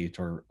by state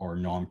or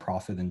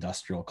nonprofit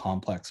industrial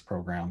complex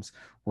programs,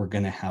 we're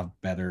going to have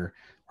better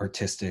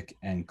artistic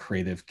and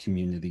creative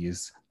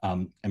communities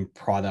and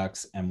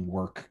products and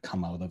work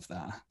come out of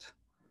that.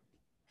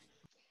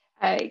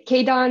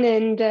 Kadon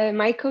and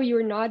Maiko, you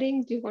were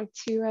nodding. Do you want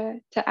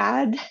to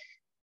add?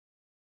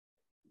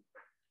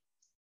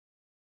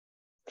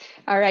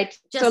 All right,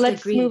 just so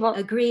let's agree, move on.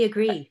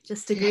 Agree,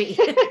 just agree.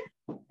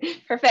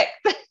 Perfect.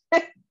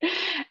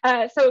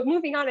 So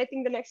moving on, I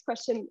think the next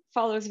question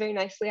follows very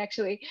nicely,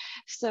 actually.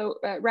 So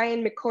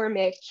Ryan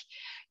McCormick,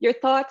 your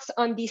thoughts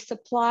on the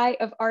supply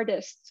of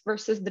artists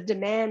versus the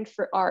demand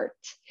for art,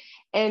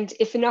 and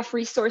if enough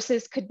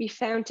resources could be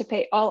found to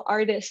pay all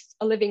artists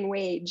a living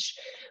wage,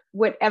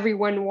 would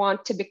everyone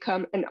want to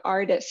become an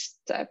artist?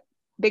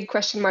 Big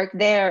question mark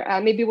there.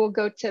 Maybe we'll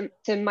go to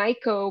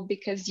Maiko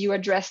because you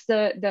addressed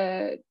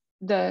the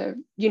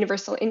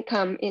universal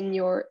income in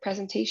your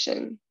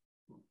presentation.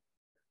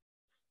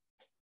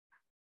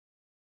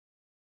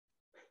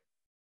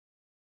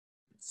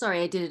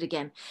 Sorry, I did it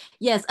again.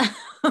 Yes.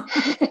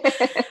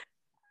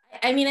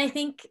 I mean, I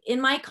think in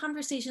my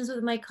conversations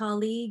with my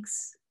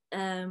colleagues,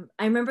 I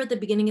remember at the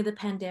beginning of the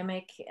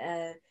pandemic,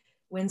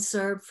 when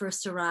CERB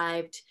first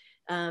arrived,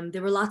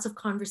 there were lots of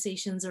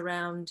conversations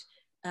around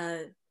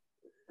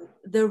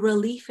the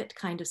relief it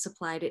kind of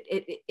supplied.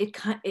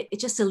 It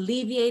just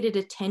alleviated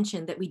a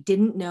tension that we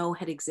didn't know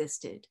had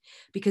existed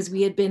because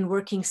we had been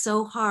working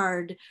so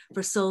hard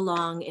for so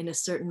long in a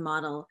certain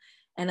model.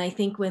 And I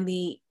think when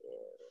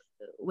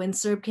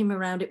CERB came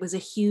around, it was a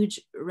huge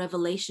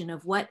revelation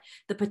of what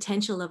the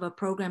potential of a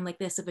program like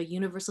this, of a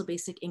universal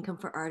basic income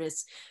for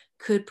artists,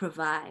 could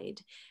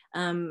provide.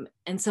 And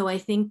so I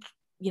think,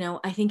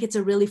 I think it's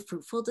a really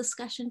fruitful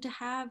discussion to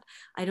have.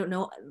 I don't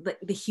know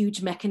the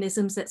huge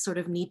mechanisms that sort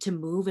of need to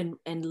move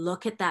and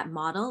look at that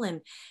model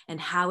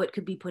and how it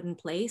could be put in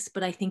place,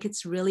 but I think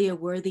it's really a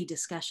worthy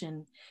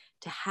discussion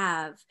to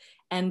have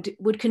and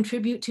would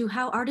contribute to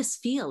how artists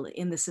feel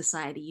in the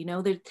society.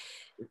 There's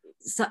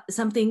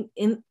something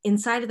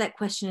inside of that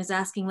question is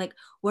asking, like,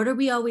 what are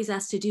we always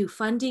asked to do?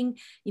 Funding,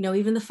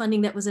 even the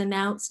funding that was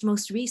announced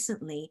most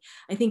recently,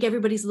 I think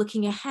everybody's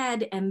looking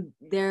ahead and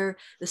the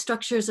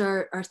structures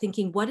are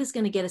thinking, what is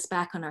going to get us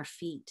back on our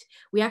feet?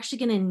 We're actually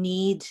going to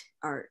need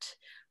art.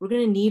 We're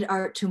going to need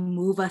art to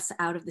move us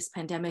out of this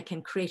pandemic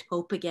and create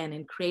hope again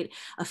and create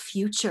a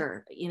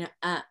future,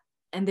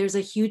 and there's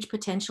a huge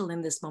potential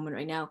in this moment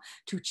right now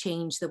to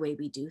change the way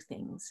we do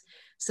things.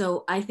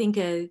 So I think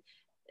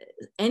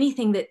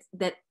anything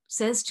that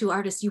says to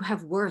artists, you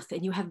have worth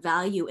and you have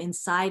value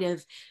inside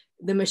of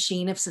the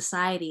machine of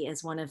society,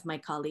 as one of my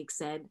colleagues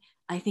said,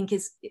 I think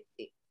is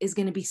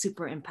going to be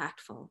super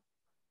impactful.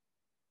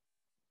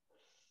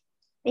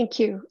 Thank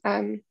you.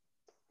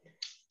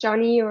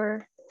 Johnny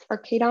or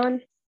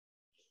Kadon?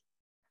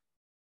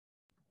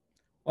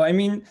 Well, I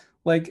mean,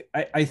 like,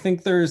 I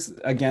think there's,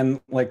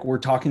 again, like, we're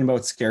talking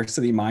about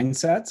scarcity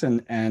mindsets,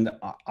 and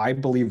I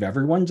believe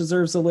everyone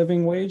deserves a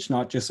living wage,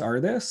 not just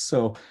artists.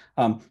 So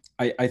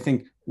I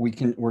think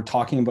we're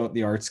talking about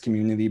the arts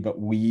community, but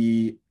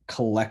we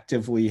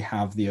collectively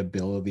have the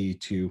ability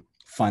to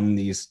fund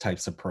these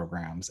types of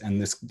programs.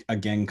 And this,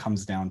 again,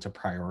 comes down to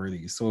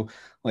priorities. So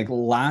like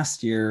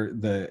last year,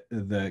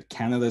 the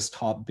Canada's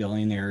top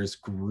billionaires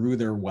grew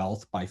their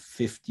wealth by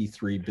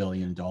 $53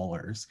 billion.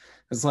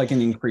 It's like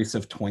an increase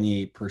of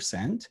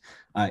 28%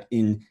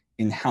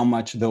 in how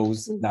much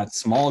that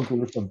small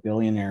group of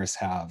billionaires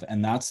have.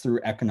 And that's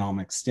through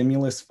economic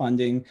stimulus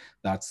funding.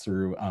 That's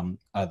through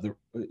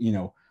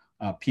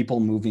people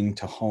moving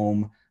to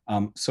home.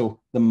 So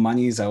the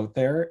money's out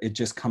there. It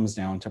just comes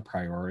down to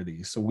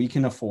priorities. So we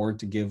can afford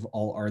to give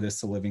all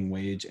artists a living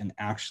wage. And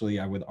actually,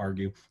 I would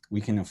argue we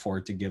can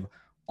afford to give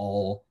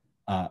all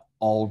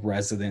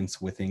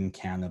residents within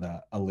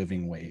Canada a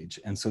living wage.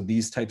 And so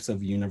these types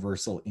of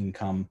universal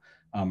income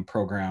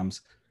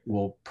programs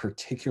will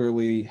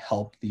particularly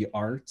help the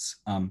arts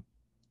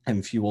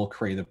and fuel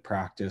creative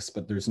practice,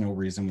 but there's no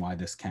reason why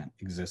this can't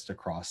exist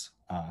across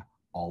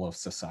all of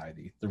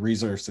society. The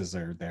resources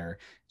are there,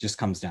 it just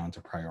comes down to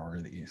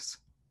priorities.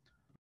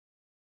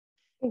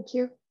 Thank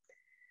you.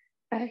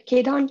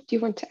 Kadon, do you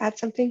want to add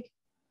something?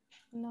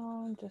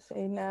 No, I'm just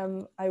saying,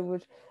 I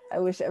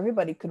wish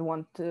everybody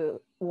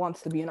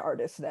wants to be an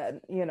artist then,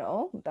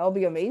 that would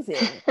be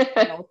amazing.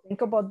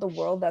 Think about the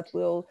world that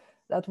we'll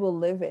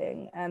live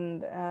in.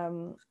 And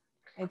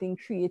I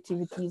think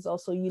creativity is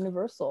also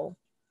universal.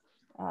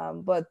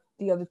 but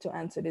the other two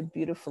answered it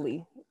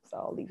beautifully. So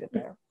I'll leave it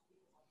there.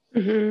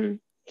 Mm-hmm.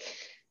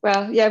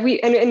 Well, yeah,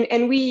 we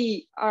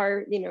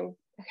are,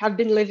 have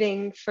been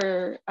living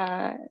for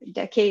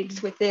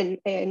decades within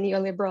a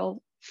neoliberal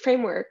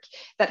framework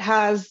that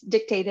has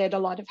dictated a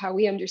lot of how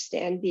we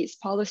understand these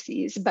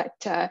policies. But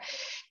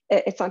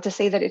it's not to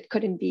say that it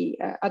couldn't be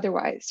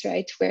otherwise,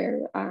 right?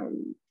 Where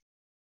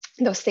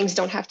those things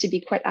don't have to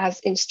be quite as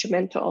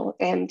instrumental,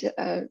 and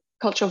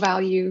cultural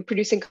value,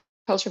 producing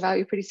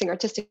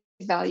artistic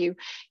value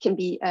can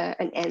be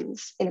an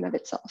ends in and of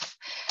itself,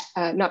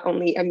 not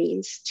only a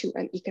means to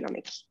an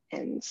economic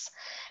ends.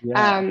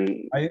 Yeah,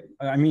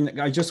 I mean,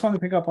 I just want to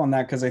pick up on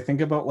that because I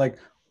think about like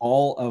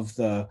all of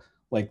the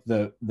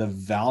the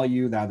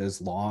value that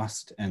is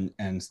lost, and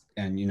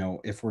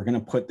if we're going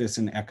to put this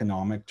in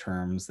economic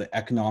terms, the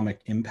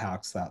economic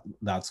impacts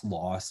that's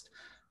lost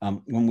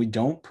when we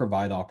don't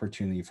provide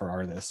opportunity for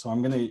artists. So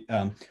I'm going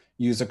to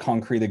use a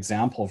concrete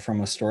example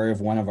from a story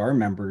of one of our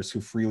members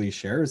who freely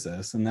shares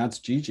this, and that's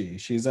Gigi.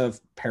 She's a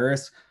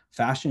Paris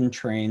fashion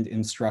trained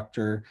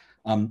instructor,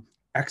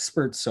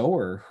 expert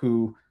sewer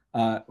who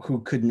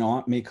could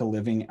not make a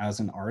living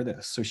as an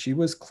artist. So she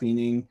was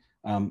cleaning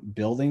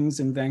buildings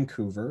in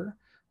Vancouver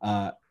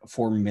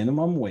for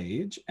minimum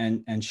wage,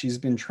 and she's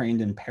been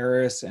trained in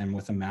Paris and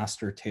with a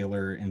master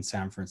tailor in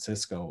San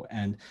Francisco.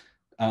 And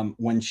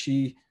when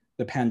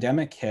the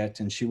pandemic hit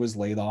and she was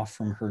laid off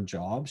from her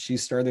job, she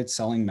started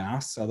selling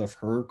masks out of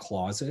her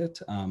closet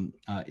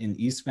in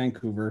East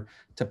Vancouver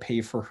to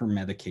pay for her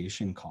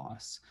medication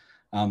costs.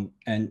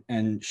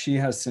 And she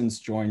has since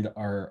joined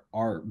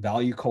our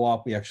value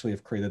co-op. We actually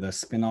have created a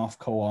spin-off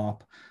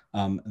co-op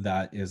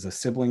that is a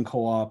sibling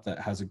co-op that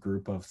has a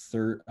group of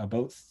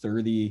about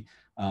 30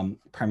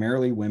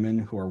 primarily women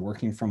who are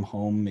working from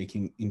home,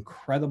 making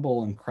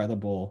incredible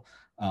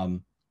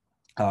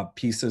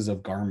pieces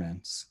of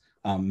garments,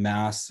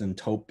 masks and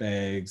tote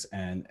bags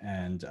and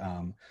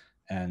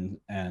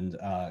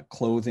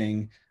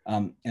clothing,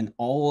 and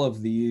all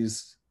of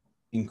these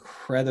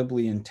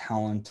incredibly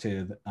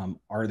talented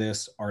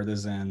artists,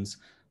 artisans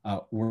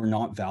were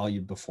not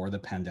valued before the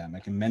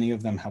pandemic, and many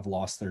of them have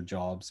lost their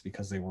jobs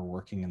because they were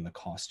working in the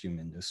costume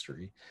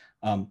industry.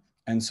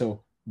 And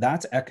so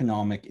that's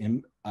economic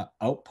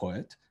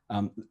output.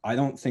 I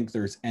don't think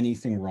there's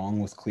anything wrong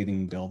with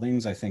cleaning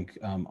buildings. I think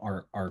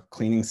our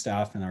cleaning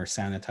staff and our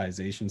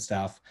sanitization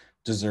staff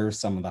deserve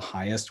some of the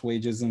highest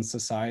wages in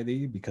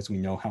society because we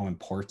know how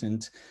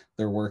important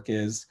their work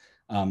is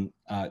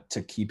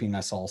to keeping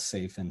us all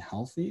safe and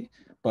healthy.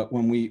 But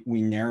when we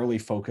narrowly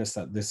focus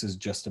that this is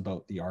just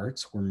about the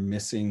arts, we're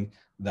missing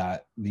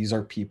that these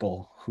are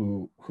people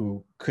who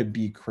could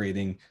be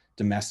creating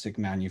domestic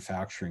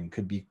manufacturing,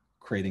 could be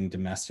creating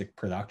domestic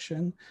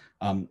production,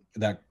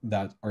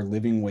 that are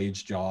living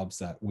wage jobs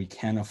that we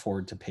can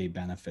afford to pay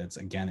benefits.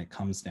 Again, it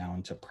comes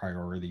down to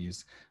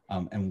priorities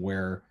and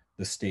where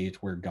the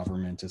state, where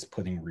government is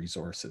putting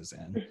resources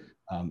in.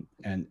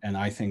 And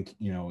I think,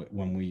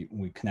 when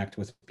we connect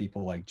with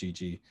people like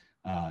Gigi,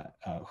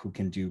 who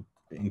can do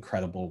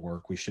incredible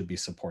work, we should be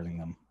supporting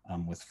them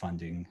with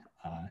funding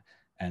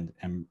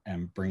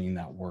and bringing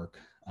that work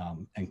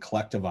and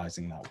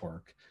collectivizing that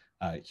work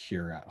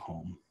here at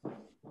home.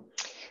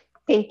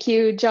 Thank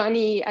you,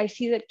 Johnny. I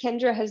see that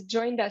Kendra has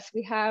joined us.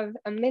 We have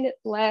a minute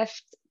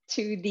left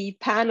to the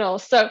panel.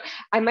 So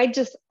I might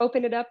just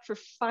open it up for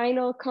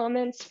final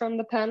comments from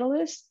the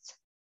panelists.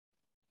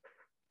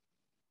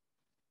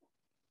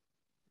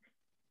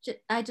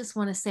 I just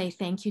want to say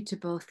thank you to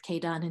both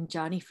Kadon and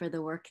Johnny for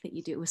the work that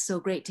you do. It was so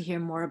great to hear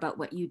more about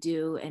what you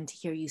do and to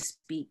hear you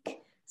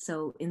speak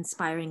so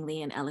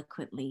inspiringly and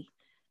eloquently.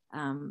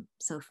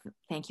 So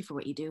thank you for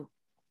what you do.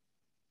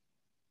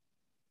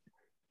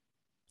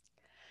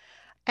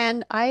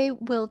 And I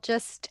will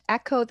just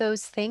echo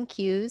those thank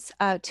yous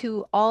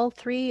to all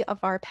three of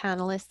our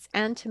panelists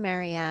and to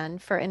Marianne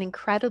for an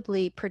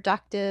incredibly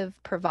productive,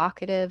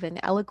 provocative, and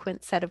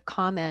eloquent set of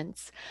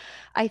comments.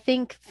 I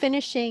think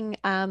finishing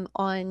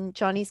on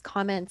Johnny's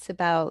comments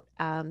about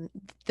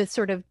the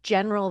sort of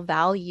general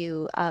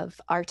value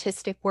of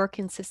artistic work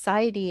in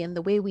society and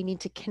the way we need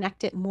to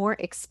connect it more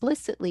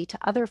explicitly to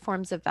other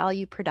forms of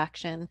value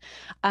production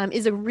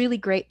is a really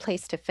great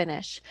place to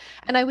finish.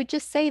 And I would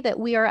just say that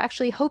we are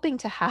actually hoping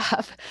to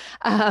have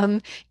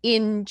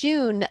in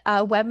June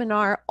a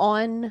webinar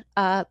on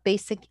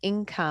basic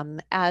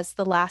income as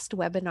the last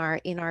webinar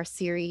in our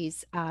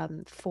series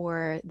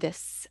for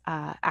this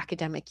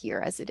academic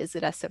year, as it is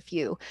at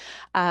SFU.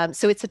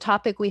 So it's a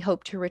topic we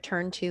hope to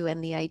return to,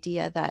 and the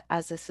idea that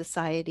as a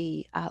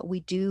society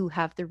we do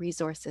have the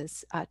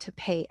resources to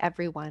pay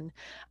everyone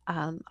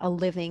a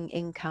living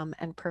income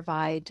and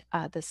provide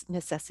the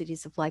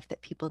necessities of life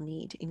that people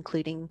need,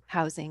 including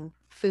housing,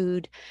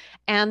 food,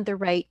 and the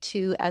right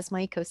to, as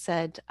Maiko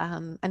said,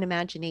 an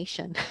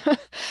imagination.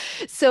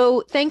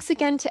 So thanks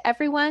again to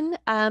everyone.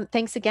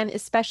 Thanks again,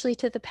 especially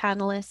to the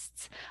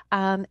panelists.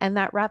 And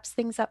that wraps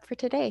things up for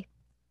today.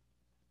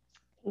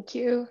 Thank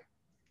you.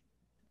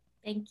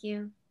 Thank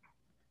you.